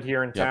started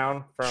here in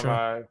town from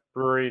a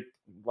brewery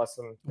less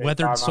than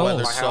Weathered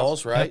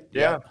Souls, right?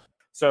 Yeah.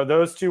 So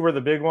those two were the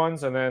big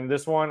ones. And then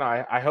this one,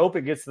 I hope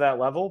it gets to that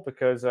level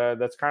because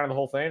that's kind of the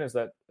whole thing is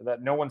that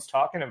no one's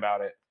talking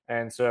about it.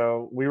 And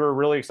so we were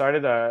really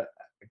excited.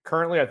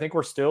 Currently, I think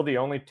we're still the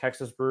only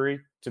Texas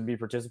brewery to be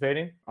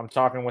participating. I'm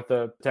talking with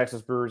the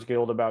Texas Brewers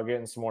Guild about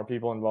getting some more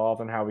people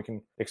involved and how we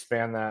can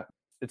expand that.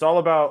 It's all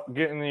about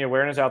getting the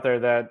awareness out there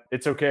that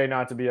it's okay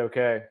not to be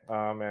okay.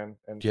 And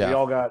we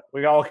all got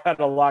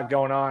a lot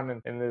going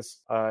on in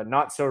this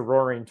not so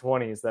roaring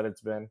 20s that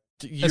it's been.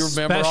 You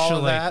remember all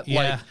of that?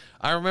 Yeah. Like,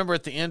 I remember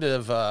at the end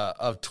of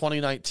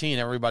 2019,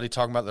 everybody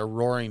talking about their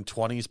roaring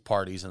 20s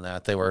parties and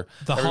that. The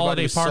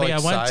holiday party I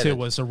went to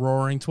was a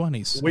roaring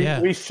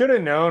 20s. We should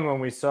have known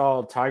when we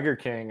saw Tiger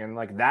King and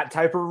like that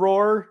type of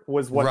roar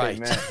was what they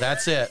meant.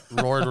 That's it.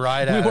 Roared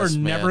right at us. We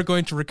were never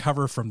going to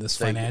recover from this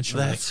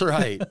financially. That's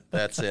right.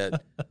 That's it.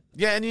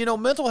 Yeah,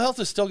 and mental health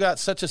has still got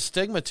such a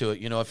stigma to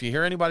it. If you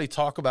hear anybody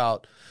talk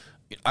about,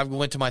 I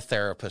went to my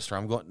therapist or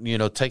I'm going,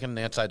 taking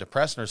an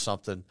antidepressant or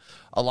something,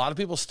 a lot of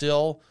people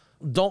still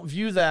don't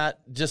view that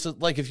just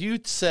like if you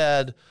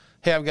said,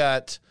 hey, I've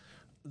got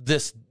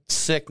this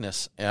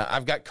sickness,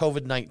 I've got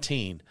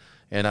COVID-19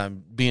 and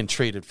I'm being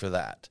treated for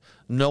that.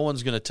 No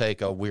one's going to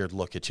take a weird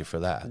look at you for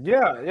that.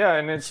 Yeah.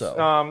 And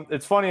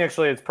it's funny,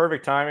 actually, it's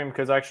perfect timing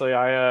because actually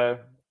I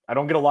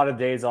don't get a lot of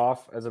days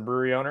off as a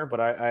brewery owner,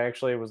 but I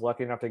actually was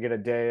lucky enough to get a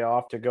day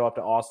off to go up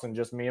to Austin,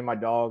 just me and my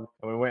dog.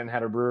 And we went and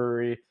had a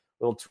brewery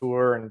little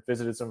tour and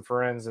visited some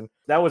friends. And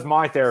that was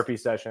my therapy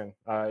session.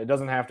 It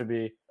doesn't have to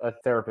be a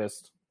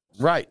therapist.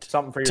 Right.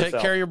 Something for yourself.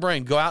 Take care of your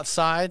brain. Go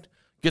outside,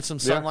 get some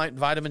sunlight and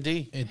vitamin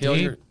D.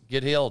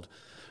 Get healed.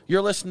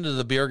 You're listening to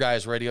the Beer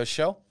Guys Radio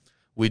Show.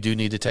 We do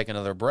need to take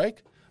another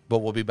break, but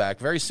we'll be back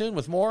very soon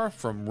with more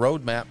from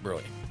Roadmap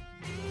Brewing.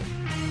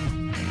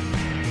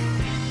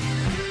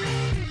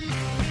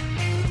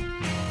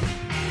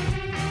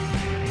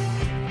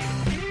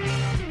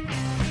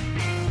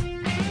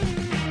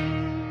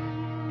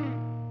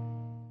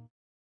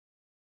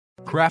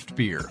 Craft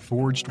beer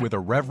forged with a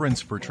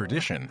reverence for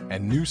tradition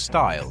and new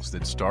styles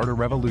that start a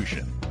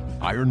revolution.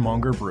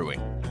 Ironmonger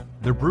Brewing.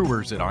 The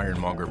brewers at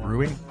Ironmonger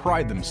Brewing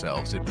pride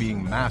themselves at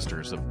being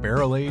masters of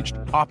barrel-aged,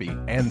 hoppy,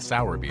 and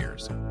sour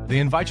beers. They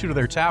invite you to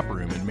their tap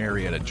room in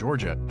Marietta,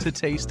 Georgia to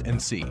taste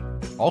and see.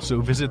 Also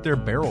visit their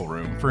barrel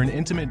room for an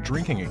intimate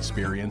drinking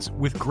experience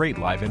with great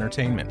live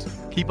entertainment.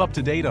 Keep up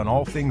to date on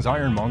all things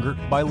Ironmonger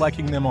by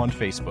liking them on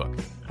Facebook.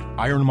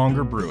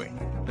 Ironmonger Brewing,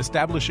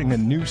 establishing a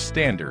new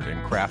standard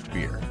in craft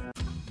beer.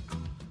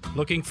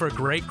 Looking for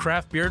great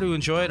craft beer to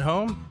enjoy at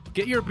home?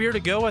 Get your beer to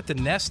go at the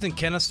Nest in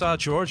Kennesaw,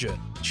 Georgia.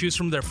 Choose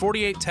from their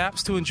 48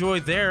 taps to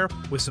enjoy there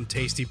with some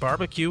tasty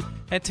barbecue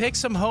and take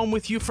some home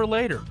with you for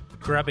later.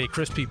 Grab a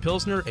crispy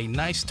Pilsner, a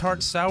nice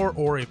tart sour,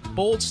 or a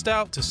bold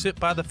stout to sit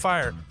by the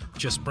fire.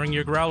 Just bring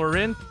your growler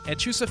in and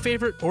choose a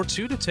favorite or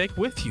two to take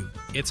with you.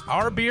 It's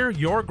our beer,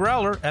 your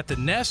growler at the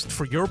Nest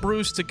for your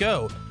brews to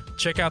go.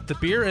 Check out the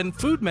beer and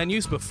food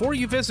menus before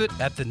you visit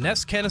at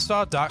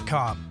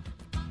thenestkennesaw.com.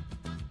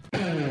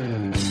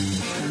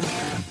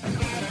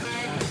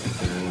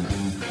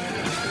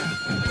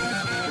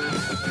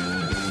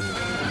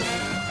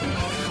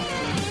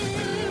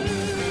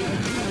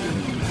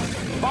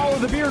 Follow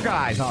the Beer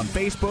Guys on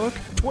Facebook,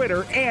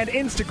 Twitter, and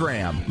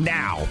Instagram.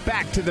 Now,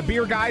 back to the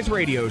Beer Guys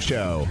Radio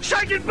Show.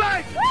 Shake it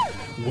back!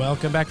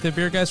 Welcome back to the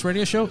Beer Guys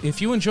Radio Show.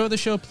 If you enjoy the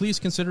show, please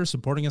consider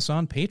supporting us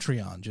on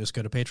Patreon. Just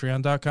go to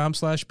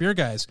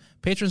patreon.com/beerguys.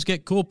 Patrons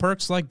get cool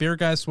perks like Beer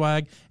Guys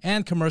swag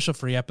and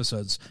commercial-free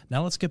episodes.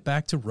 Now let's get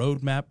back to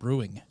Roadmap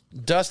Brewing.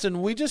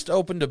 Dustin, we just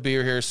opened a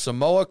beer here,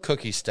 Samoa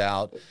Cookie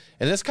Stout,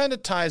 and this kind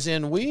of ties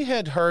in. We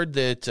had heard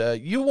that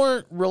you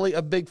weren't really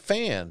a big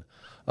fan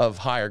of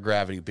higher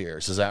gravity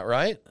beers. Is that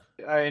right?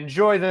 I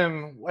enjoy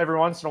them every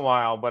once in a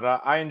while, but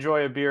I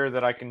enjoy a beer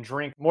that I can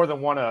drink more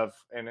than one of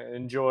and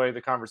enjoy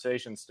the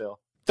conversation still.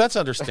 That's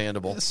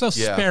understandable.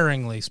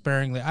 Sparingly.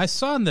 I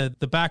saw on the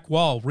back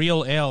wall,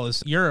 Real Ale,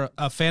 you're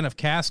a fan of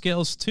cask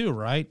ales too,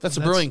 right? That's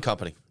a brewing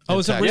company. Oh,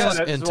 is it Real?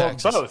 In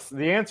Texas. Both.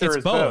 The answer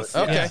is both.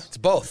 Okay, yes. It's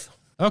both.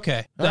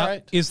 Okay. All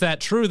right. Is that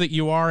true that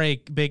you are a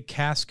big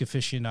cask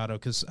aficionado?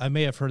 Because I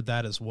may have heard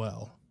that as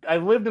well. I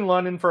lived in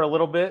London for a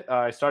little bit.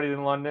 I studied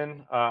in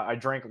London. I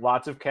drank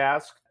lots of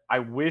cask. I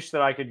wish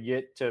that I could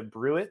get to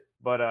brew it,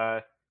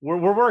 but we're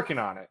working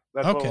on it.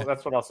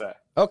 That's what I'll say.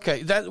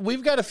 Okay,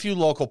 we've got a few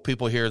local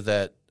people here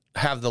that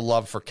have the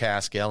love for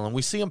cask ale, and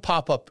we see them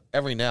pop up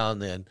every now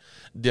and then,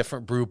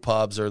 different brew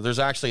pubs, or there's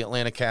actually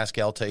Atlanta Cask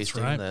Ale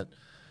tasting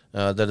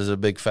that is a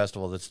big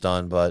festival that's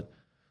done, but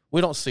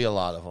we don't see a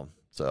lot of them.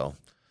 So.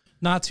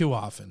 Not too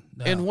often.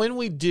 No. And when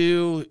we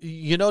do,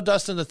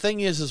 Dustin, the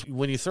thing is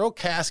when you throw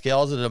cask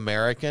ales at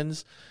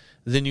Americans,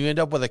 then you end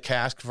up with a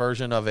cask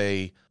version of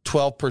a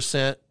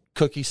 12%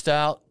 cookie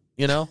stout.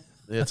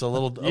 It's a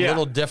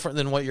little different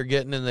than what you're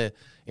getting in the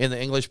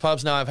English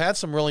pubs. Now, I've had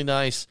some really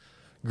nice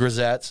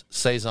grisettes,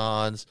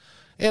 saisons,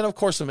 and of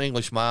course some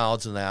English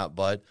milds and that.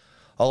 But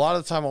A lot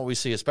of the time what we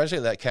see, especially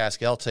at that cask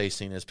ale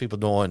tasting, is people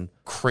doing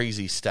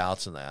crazy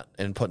stouts in that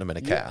and putting them in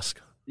a cask.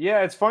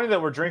 Yeah, it's funny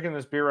that we're drinking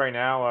this beer right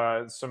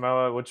now,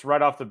 Samoa, which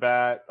right off the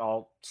bat,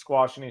 I'll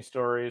squash any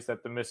stories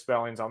that the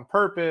misspelling's on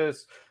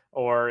purpose,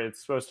 or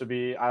it's supposed to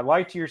be. I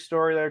liked your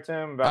story there,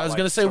 Tim. About I was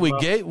going to say we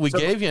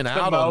gave you an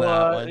out on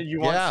that one. You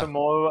want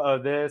Samoa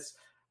of this?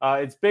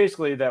 It's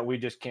basically that we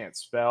just can't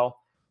spell.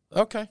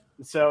 Okay.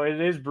 So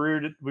it is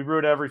brewed. We brew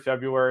it every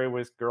February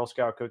with Girl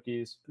Scout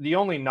cookies. The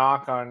only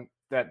knock on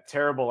that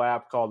terrible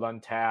app called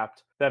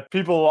Untapped that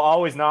people will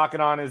always knock it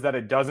on is that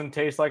it doesn't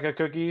taste like a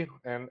cookie.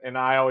 And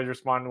I always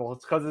respond, well,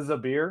 it's because it's a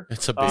beer.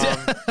 It's a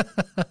beer.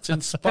 It's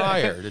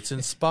inspired. It's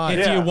inspired.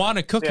 If you want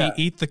a cookie,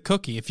 eat the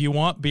cookie. If you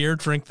want beer,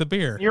 drink the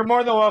beer. You're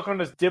more than welcome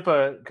to dip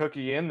a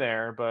cookie in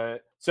there.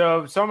 But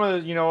so some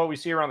of the, what we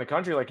see around the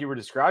country, like you were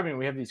describing,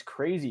 we have these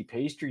crazy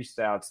pastry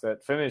stouts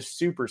that finish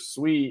super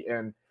sweet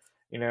and,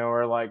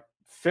 or like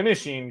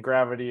finishing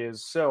gravity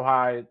is so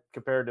high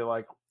compared to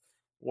like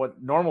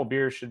what normal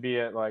beers should be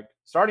at like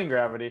starting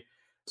gravity.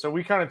 So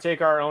we kind of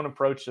take our own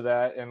approach to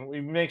that, and we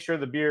make sure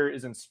the beer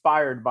is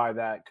inspired by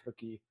that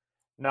cookie,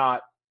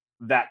 not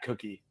that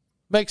cookie.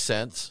 Makes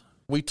sense.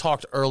 We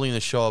talked early in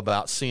the show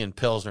about seeing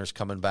Pilsners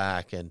coming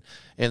back and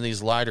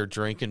these lighter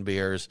drinking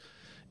beers.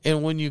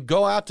 And when you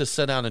go out to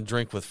sit down and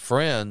drink with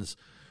friends,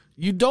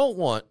 you don't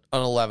want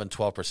an 11,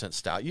 12%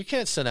 stout. You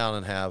can't sit down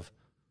and have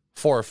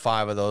 4 or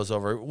 5 of those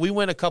over. We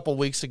went a couple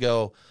weeks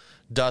ago,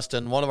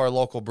 Dustin, one of our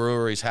local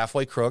breweries,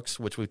 Halfway Crooks,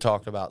 which we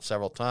talked about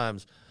several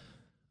times,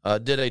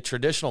 did a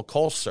traditional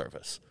Kolsch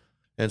service.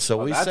 And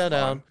so we sat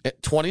down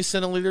at 20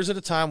 centiliters at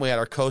a time. We had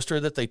our coaster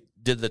that they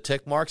did the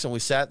tick marks, and we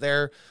sat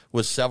there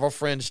with several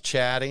friends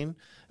chatting,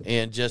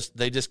 and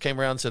they just came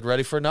around and said,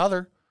 ready for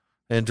another,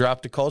 and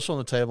dropped a Kolsch on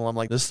the table. I'm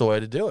like, this is the way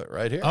to do it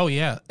right here. Oh,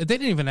 yeah. They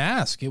didn't even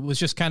ask. It was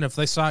just kind of,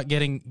 they saw it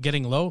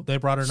getting low. They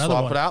brought another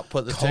one. Swap it out,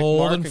 put the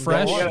cold tick mark and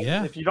fresh.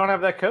 Yeah. If you don't have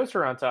that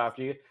coaster on top,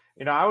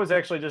 I was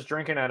actually just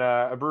drinking at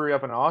a brewery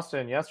up in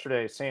Austin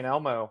yesterday, St.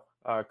 Elmo.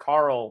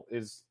 Carl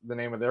is the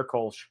name of their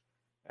Kolsch.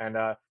 And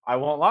I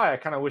won't lie, I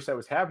kind of wish that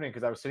was happening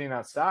because I was sitting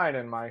outside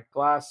and my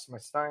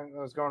stein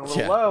was going a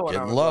little low.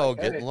 Getting and low,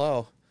 getting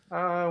low.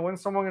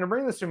 When's someone going to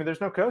bring this to me?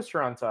 There's no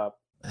coaster on top.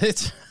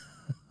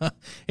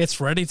 It's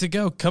ready to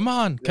go. Come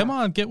on,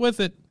 get with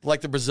it.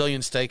 Like the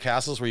Brazilian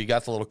steakhouses where you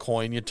got the little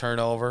coin you turn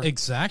over.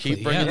 Exactly.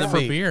 Keep bringing the for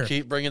meat. Beer.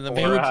 Keep bringing the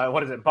meat. Or,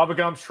 what is it? Bubba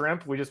Gump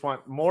Shrimp. We just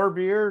want more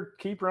beer.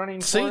 Keep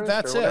running. See,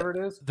 that's whatever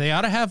it is. They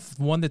ought to have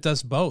one that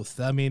does both.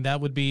 I mean, that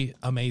would be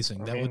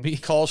amazing. That would be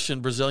Kolsch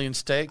and Brazilian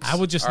steaks. I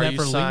would just Are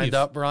never you signed leave.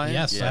 up, Brian?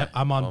 Yes, yeah,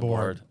 I'm on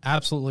board.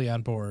 Absolutely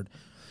on board.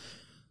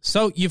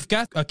 So you've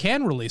got a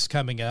can release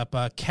coming up,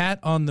 Cat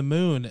on the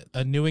Moon,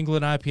 a New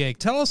England IPA.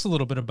 Tell us a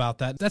little bit about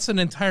that. That's an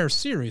entire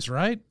series,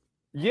 right?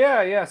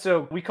 Yeah.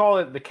 So we call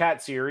it the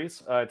Cat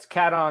series. It's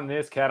Cat on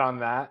this, Cat on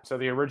that. So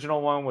the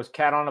original one was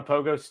Cat on a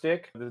pogo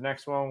stick. The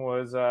next one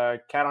was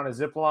Cat on a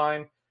zip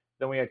line.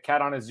 Then we had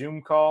Cat on a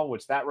Zoom call,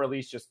 which that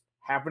release just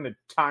happened to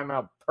time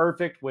out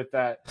perfect with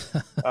that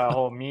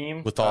whole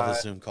meme. With all the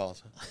Zoom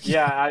calls.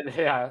 Yeah.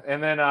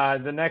 And then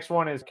the next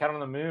one is Cat on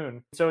the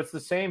Moon. So it's the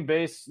same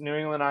base New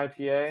England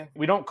IPA.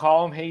 We don't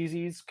call them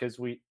hazies because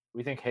we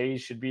think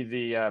haze should be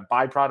the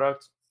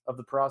byproduct of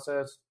the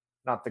process,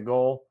 not the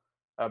goal.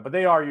 But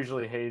they are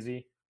usually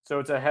hazy. So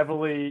it's a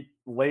heavily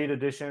late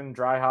edition,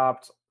 dry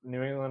hopped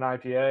New England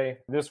IPA.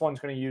 This one's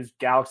going to use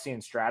Galaxy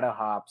and Strata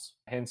hops,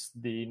 hence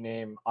the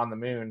name On the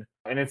Moon.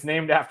 And it's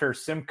named after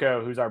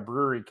Simcoe, who's our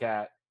brewery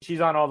cat.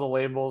 She's on all the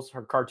labels.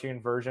 Her cartoon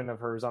version of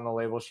her is on the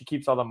label. She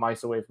keeps all the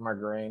mice away from our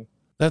grain.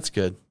 That's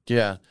good.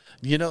 Yeah.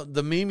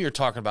 The meme you're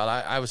talking about,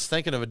 I was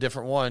thinking of a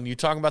different one. You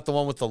talking about the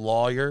one with the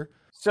lawyer?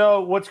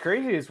 So what's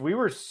crazy is we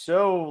were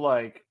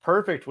so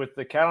perfect with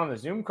the Cat on the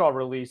Zoom call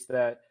release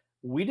that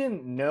we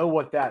didn't know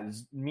what that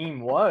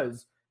meme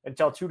was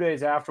until 2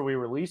 days after we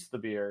released the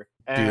beer.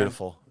 And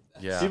beautiful.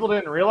 Yeah. People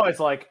didn't realize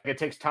it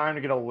takes time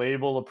to get a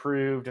label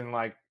approved and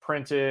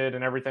printed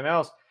and everything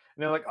else.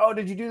 And they're like, "Oh,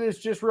 did you do this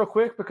just real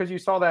quick because you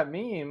saw that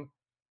meme?"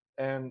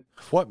 And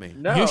what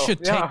meme? No, you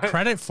should take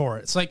credit for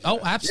it. It's like, oh,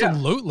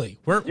 absolutely.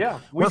 Yeah.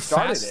 We're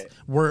fast. It.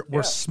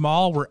 We're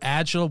small. We're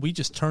agile. We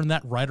just turn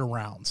that right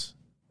around.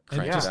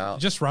 Crank it out.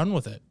 Just run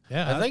with it.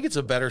 Yeah. I think it's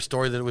a better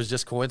story that it was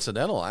just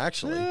coincidental,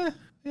 actually.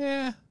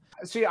 Yeah.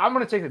 See, I'm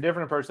going to take the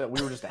different approach that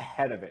we were just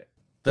ahead of it.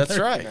 That's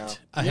right.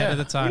 Ahead of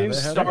the time. We didn't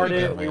start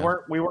it. We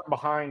weren't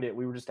behind it.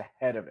 We were just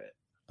ahead of it.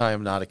 I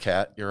am not a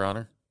cat, Your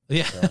Honor.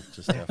 Yeah. So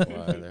just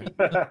FYI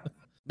there.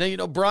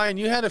 Now, Brian,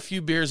 you had a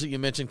few beers that you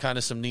mentioned, kind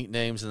of some neat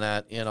names in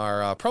that in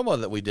our promo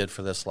that we did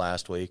for this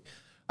last week.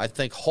 I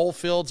think Whole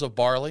Fields of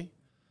Barley,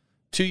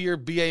 2-year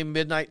BA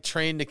Midnight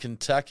Train to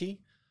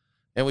Kentucky,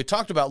 and we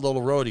talked about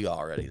Little Roadie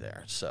already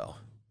there. So,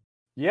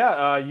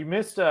 yeah, you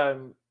missed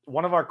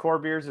one of our core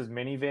beers is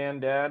Minivan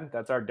Dad.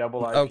 That's our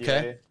double IPA.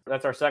 Okay.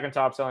 That's our second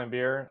top selling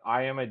beer.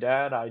 I am a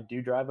dad. I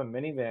do drive a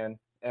minivan,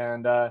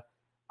 and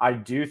I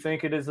do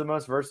think it is the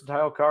most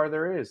versatile car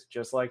there is.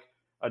 Just like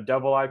a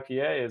double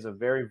IPA is a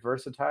very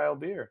versatile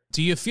beer.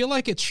 Do you feel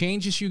like it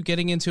changes you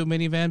getting into a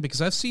minivan?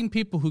 Because I've seen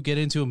people who get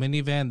into a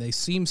minivan, they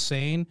seem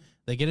sane.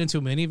 They get into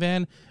a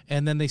minivan,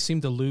 and then they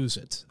seem to lose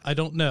it. I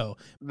don't know.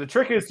 The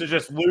trick is to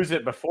just lose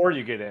it before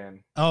you get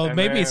in. Oh, and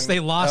maybe then, it's they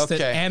lost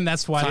it, and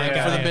that's why they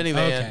got for the in.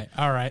 minivan. Okay,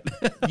 all right.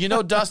 You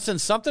know, Dustin,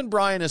 something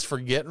Brian is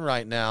forgetting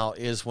right now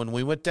is when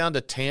we went down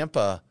to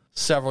Tampa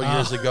several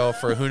years ago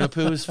for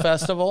Hunapoo's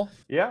Festival.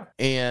 Yeah.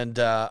 And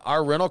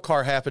our rental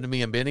car happened to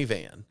be a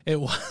minivan. It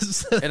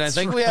was. And I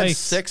think we had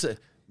 6.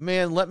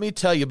 Man, let me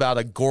tell you about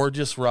a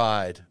gorgeous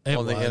ride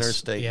on the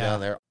interstate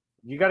down there.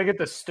 You got to get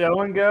the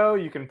stow and go.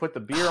 You can put the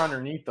beer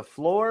underneath the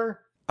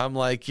floor. I'm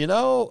like, you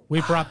know. We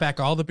brought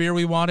back all the beer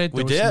we wanted.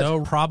 There was did.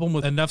 no problem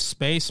with enough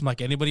space. I'm like,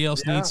 anybody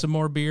else needs some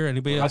more beer?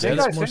 Anybody else needs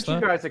more I sent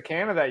stuff? you guys a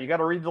can of that. You got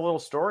to read the little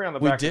story on the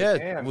back of the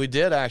can. We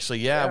did, actually.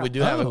 Yeah, we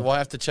do have it. We'll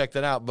have to check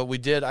that out. But we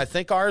did. I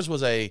think ours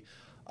was a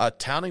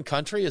Town and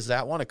Country. Is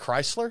that one a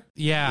Chrysler?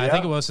 Yeah, I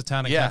think it was a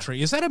Town and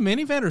Country. Is that a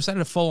minivan or is that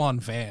a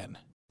full-on van?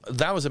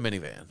 That was a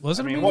minivan. Was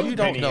it a minivan? You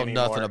don't know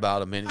nothing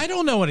about a minivan. I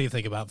don't know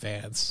anything about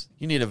vans.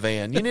 You need a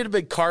van. You need a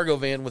big cargo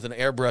van with an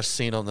airbrush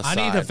scene on the side.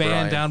 I need a van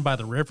Brian. down by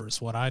the river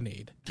is what I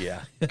need.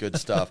 Yeah, good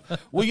stuff.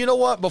 Well, you know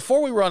what?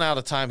 Before we run out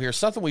of time here,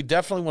 something we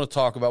definitely want to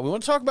talk about. We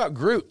want to talk about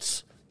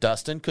Groots,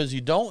 Dustin, because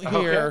you don't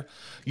hear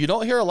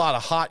a lot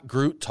of hot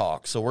Groot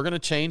talk. So we're going to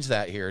change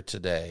that here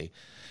today.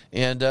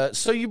 And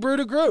so you brewed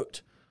a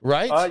Groot.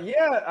 Right?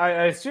 Yeah,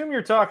 I assume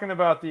you're talking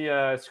about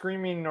the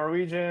Screaming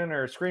Norwegian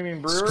or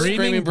Screaming Brewer.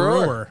 Screaming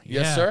Brewer.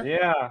 Yes, sir.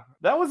 Yeah,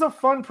 that was a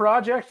fun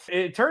project.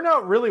 It turned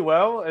out really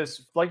well.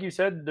 As like you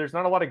said, there's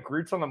not a lot of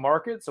Groots on the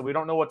market, so we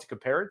don't know what to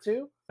compare it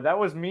to. That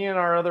was me and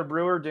our other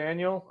brewer,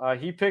 Daniel.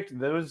 He picked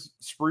those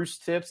spruce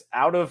tips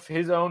out of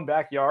his own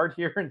backyard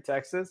here in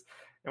Texas,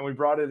 and we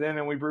brought it in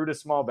and we brewed a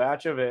small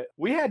batch of it.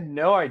 We had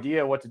no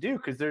idea what to do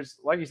because there's,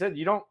 like you said,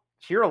 you don't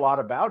hear a lot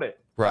about it.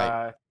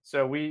 Right.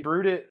 So we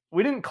brewed it.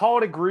 We didn't call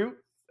it a Groot,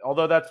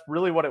 although that's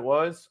really what it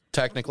was.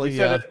 Technically,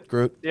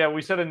 Groot. Yeah,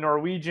 we said a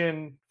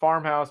Norwegian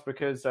farmhouse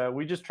because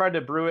we just tried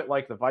to brew it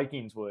like the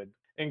Vikings would,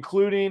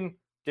 including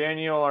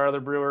Daniel, our other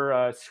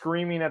brewer,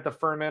 screaming at the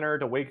fermenter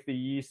to wake the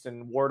yeast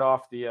and ward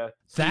off the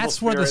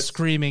That's where the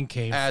screaming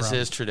came as from.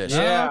 is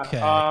tradition. Yeah. Okay.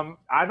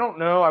 I don't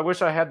know. I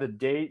wish I had the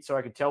date so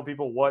I could tell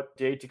people what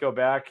date to go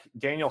back.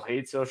 Daniel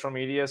hates social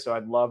media, so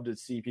I'd love to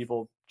see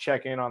people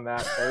check in on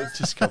that.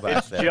 Just go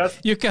back there.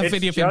 You got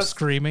video of him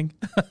screaming.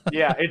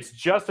 Yeah, it's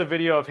just a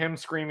video of him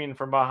screaming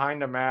from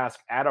behind a mask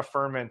at a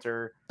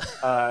fermenter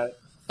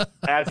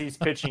as he's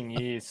pitching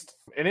yeast.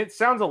 And it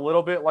sounds a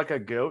little bit like a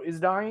goat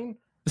is dying.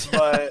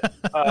 But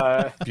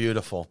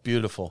beautiful.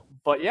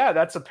 But yeah,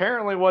 that's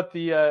apparently what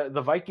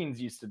the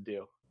Vikings used to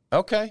do.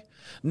 Okay.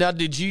 Now,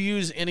 did you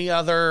use any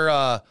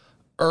other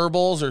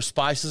herbals or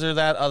spices or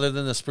that other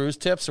than the spruce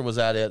tips, or was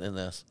that it in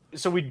this?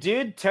 So we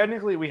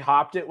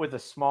hopped it with a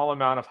small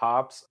amount of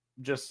hops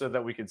just so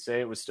that we could say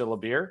it was still a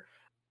beer.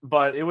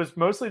 But it was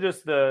mostly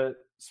just the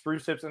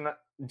spruce tips, and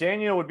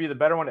Daniel would be the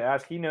better one to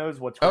ask. He knows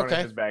what's growing in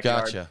his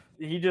backyard. Gotcha.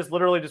 He just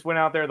literally went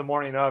out there the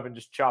morning of and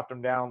just chopped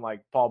them down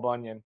like Paul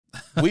Bunyan.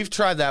 We've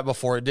tried that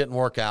before. It didn't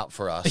work out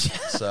for us.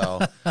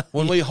 So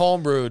when we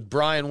homebrewed,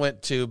 Brian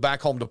went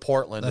back home to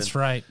Portland. That's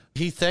right.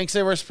 He thinks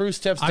they were spruce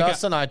tips,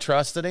 Dustin. I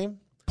trusted him.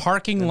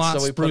 Parking lot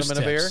so we spruce put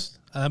them in a beer. tips.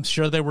 I'm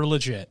sure they were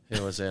legit.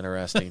 It was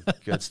interesting.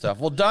 Good stuff.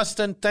 Well,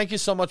 Dustin, thank you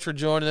so much for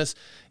joining us.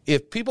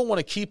 If people want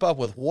to keep up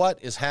with what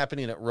is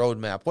happening at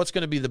Roadmap, what's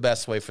going to be the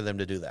best way for them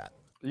to do that?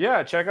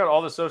 Yeah, check out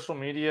all the social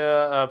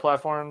media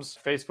platforms,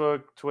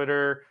 Facebook,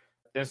 Twitter,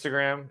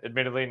 Instagram.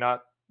 Admittedly,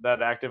 not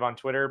that active on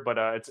Twitter, but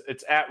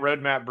it's at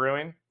Roadmap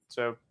Brewing.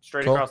 So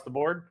straight across the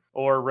board,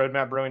 or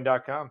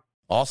roadmapbrewing.com.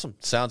 Awesome.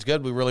 Sounds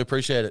good. We really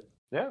appreciate it.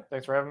 Yeah,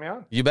 thanks for having me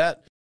on. You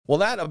bet. Well,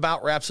 that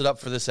about wraps it up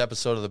for this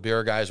episode of the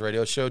Beer Guys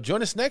Radio Show.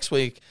 Join us next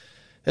week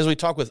as we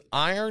talk with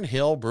Iron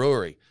Hill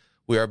Brewery.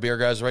 We are Beer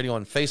Guys Radio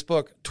on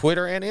Facebook,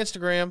 Twitter, and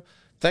Instagram.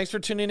 Thanks for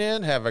tuning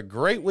in. Have a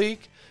great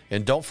week,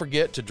 and don't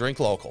forget to drink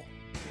local.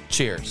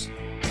 Cheers.